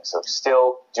sort of thing. So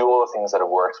still do all the things that have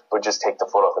worked, but just take the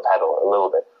foot off the pedal a little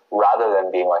bit, rather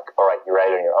than being like, all right, you're out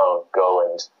on your own, go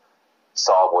and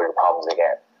solve all your problems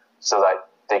again, so that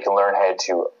they can learn how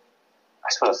to,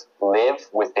 live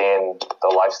within the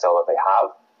lifestyle that they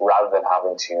have, rather than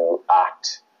having to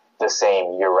act the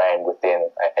same year round within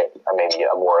maybe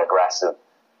a more aggressive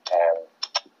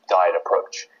diet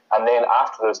approach. And then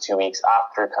after those 2 weeks,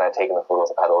 after kind of taking the foot off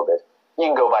the pedal a bit, you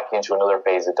can go back into another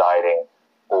phase of dieting,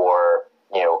 or,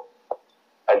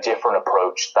 a different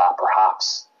approach that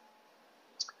perhaps,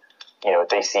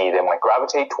 they see they might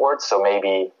gravitate towards. So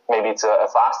maybe it's a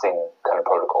fasting kind of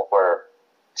protocol where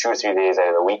 2 or 3 days out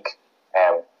of the week,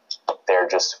 they're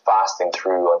just fasting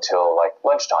through until like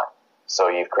lunchtime. So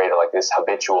you've created like this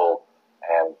habitual,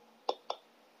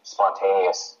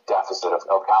 spontaneous deficit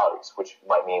of calories, which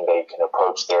might mean they can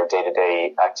approach their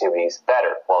day-to-day activities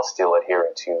better while still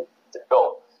adhering to their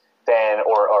goal. Then,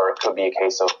 or it could be a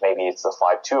case of maybe it's the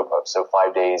 5-2 approach. So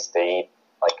 5 days they eat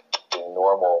like a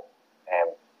normal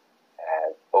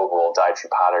overall dietary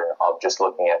pattern of just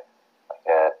looking at like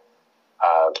a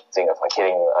thing of like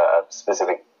hitting a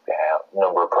specific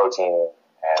number of protein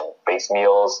based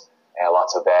meals and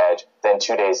lots of veg. Then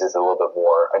 2 days is a little bit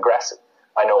more aggressive.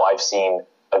 I know I've seen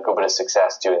a good bit of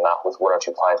success doing that with 1 or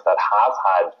 2 clients that have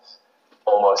had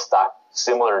almost that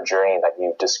similar journey that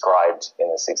you've described in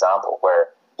this example, where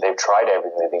they've tried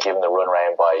everything, they've been given the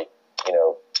runaround by,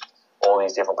 all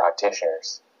these different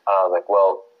practitioners. And I was like,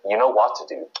 well, you know what to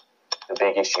do. The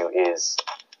big issue is,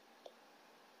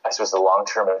 the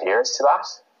long-term adherence to that.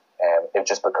 It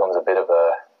just becomes a bit of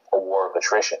a war of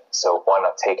attrition. So why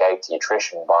not take out the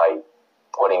attrition by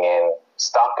putting in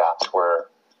stopgaps where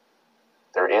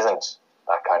there isn't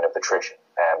that kind of attrition,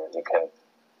 and you can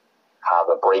have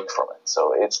a break from it.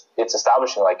 So it's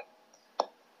establishing like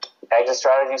exit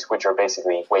strategies, which are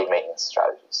basically weight maintenance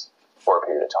strategies for a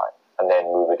period of time, and then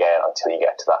move again until you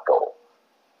get to that goal.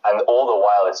 And all the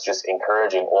while, it's just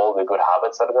encouraging all the good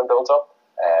habits that have been built up,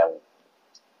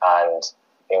 and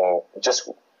in just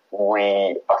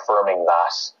reaffirming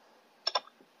that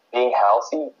being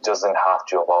healthy doesn't have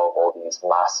to involve all these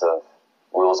massive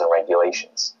rules and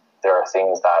regulations. There are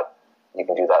things that you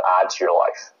can do that add to your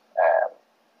life.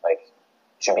 Like,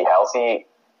 to be healthy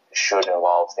should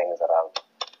involve things that have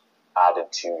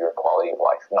added to your quality of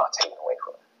life, not taken away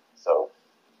from it. So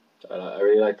I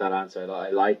really like that answer. I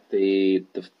like the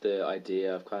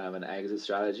idea of kind of an exit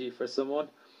strategy for someone,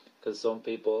 because some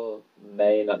people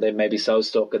may be so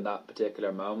stuck in that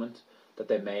particular moment that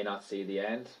they may not see the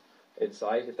end in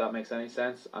sight, if that makes any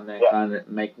sense, and then kind of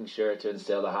making sure to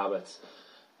instill the habits.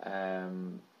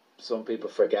 Some people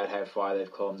forget how far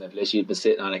they've come. They've literally been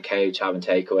sitting on a couch having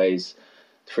takeaways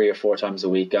 3 or 4 times a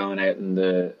week, going out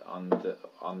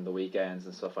on the weekends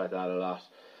and stuff like that a lot.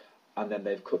 And then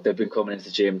they've been coming into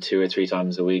the gym 2 or 3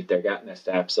 times a week. They're getting their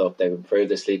steps up. They've improved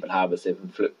their sleeping habits. They've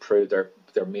improved their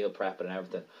meal prep and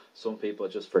everything. Some people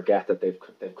just forget that they've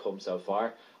come so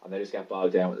far, and they just get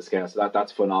bogged down with the scale. So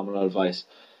that's phenomenal advice.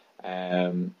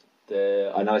 I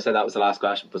know I said that was the last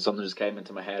question, but something just came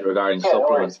into my head regarding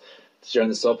supplements. During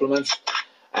the supplements,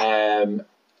 are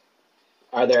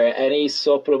there any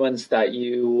supplements that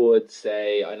you would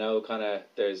say? I know kind of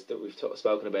we've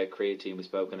spoken about creatine, we've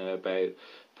spoken about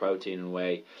protein and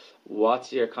whey.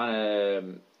 What's your kind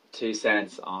of 2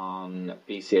 cents on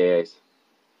BCAAs?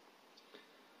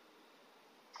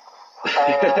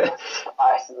 I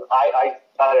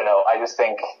don't know. I just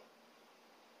think,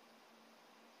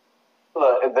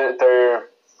 look,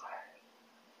 they're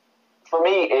for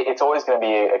me, it's always going to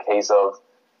be a case of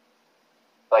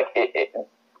like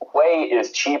whey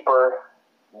is cheaper,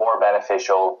 more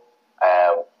beneficial,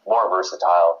 more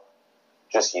versatile.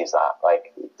 Just use that.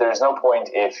 Like, there's no point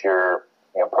if your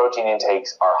protein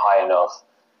intakes are high enough.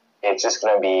 It's just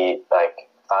going to be like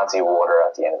fancy water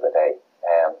at the end of the day.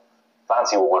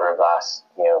 Fancy water that has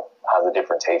a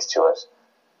different taste to it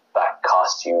that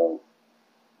costs you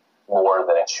more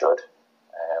than it should.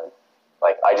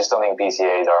 Like, I just don't think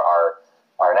BCAAs are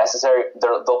necessary.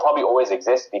 They'll probably always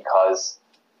exist because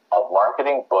of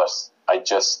marketing, but I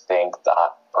just think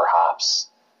that perhaps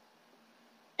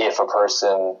if a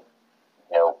person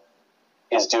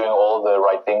is doing all the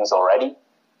right things already,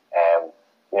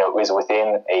 is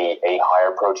within a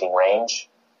higher protein range,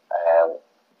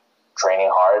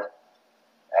 training hard,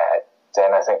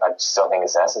 then I just don't think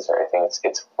it's necessary. I think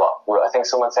I think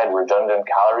someone said redundant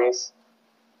calories,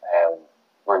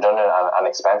 redundant and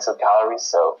expensive calories.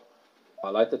 So I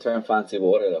like the term fancy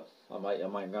water though. I'm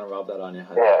gonna rub that on you.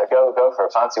 Yeah, go for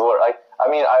fancy water.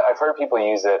 I've heard people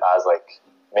use it as like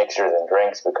mixtures and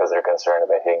drinks because they're concerned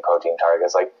about hitting protein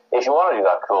targets. Like, if you want to do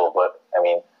that, cool, but I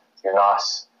mean, you're not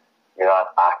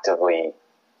actively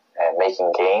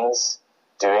making gains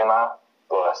doing that.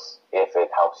 But if it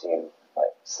helps you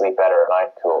like sleep better at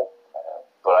night, cool.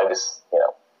 But I just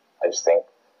think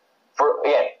for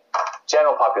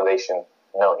general population,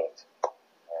 no need.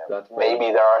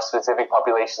 Maybe there are specific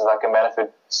populations that can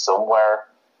benefit somewhere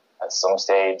at some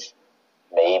stage.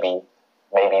 Maybe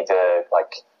the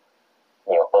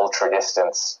ultra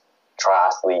distance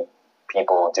triathlete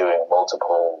people doing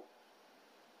multiple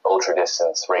ultra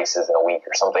distance races in a week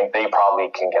or something, they probably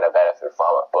can get a benefit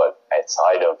from it. But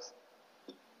outside of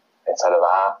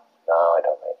that, no, I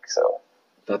don't think so.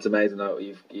 That's amazing. Though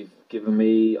you've given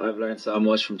me, I've learned so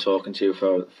much from talking to you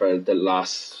for the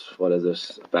last, about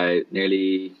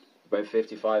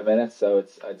 55 minutes. So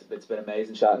it's been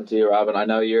amazing chatting to you, Rabin. I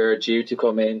know you're due to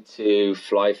come in to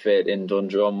FlyFit in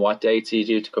Dundrum. What dates are you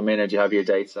due to come in, or do you have your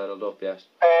dates settled up yet?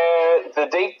 The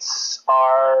dates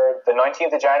are the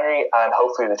 19th of January and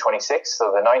hopefully the 26th.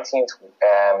 So the 19th,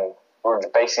 we're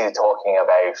basically talking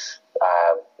about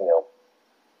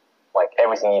like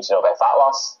everything you need to know about fat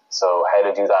loss. So how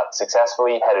to do that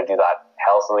successfully, how to do that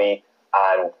healthily,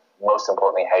 and most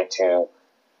importantly, how to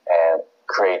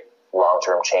create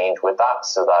long-term change with that,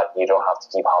 so that you don't have to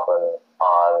keep hopping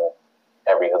on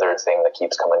every other thing that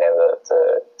keeps coming in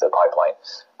the pipeline.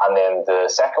 And then the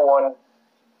second one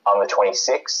on the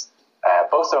 26th,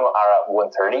 both of them are at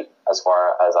 1:30 as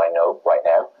far as I know right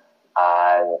now.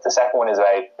 And the second one is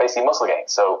about basically muscle gain.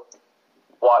 So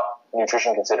what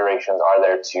nutrition considerations are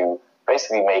there to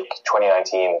basically make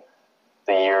 2019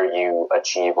 the year you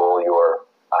achieve all your,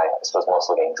 I suppose,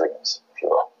 muscle gain dreams, if you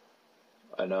will.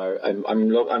 I know. I'm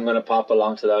going to pop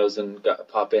along to those and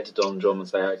pop into Dundrum and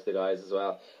say hi to the guys as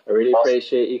well. I really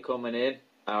appreciate you coming in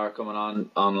or coming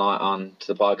on to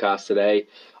the podcast today.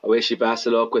 I wish you best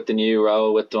of luck with the new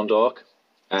role with Dundalk.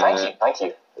 Thank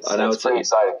you. I know it's pretty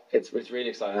exciting. It's really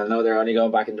exciting. I know they're only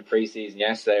going back into pre-season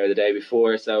yesterday or the day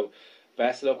before, so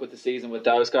best of luck with the season with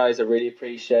those guys. I really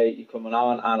appreciate you coming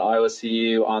on, and I will see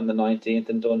you on the 19th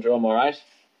in Dundrum. All right.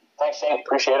 Thanks, Shane.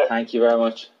 Appreciate it. Thank you very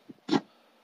much.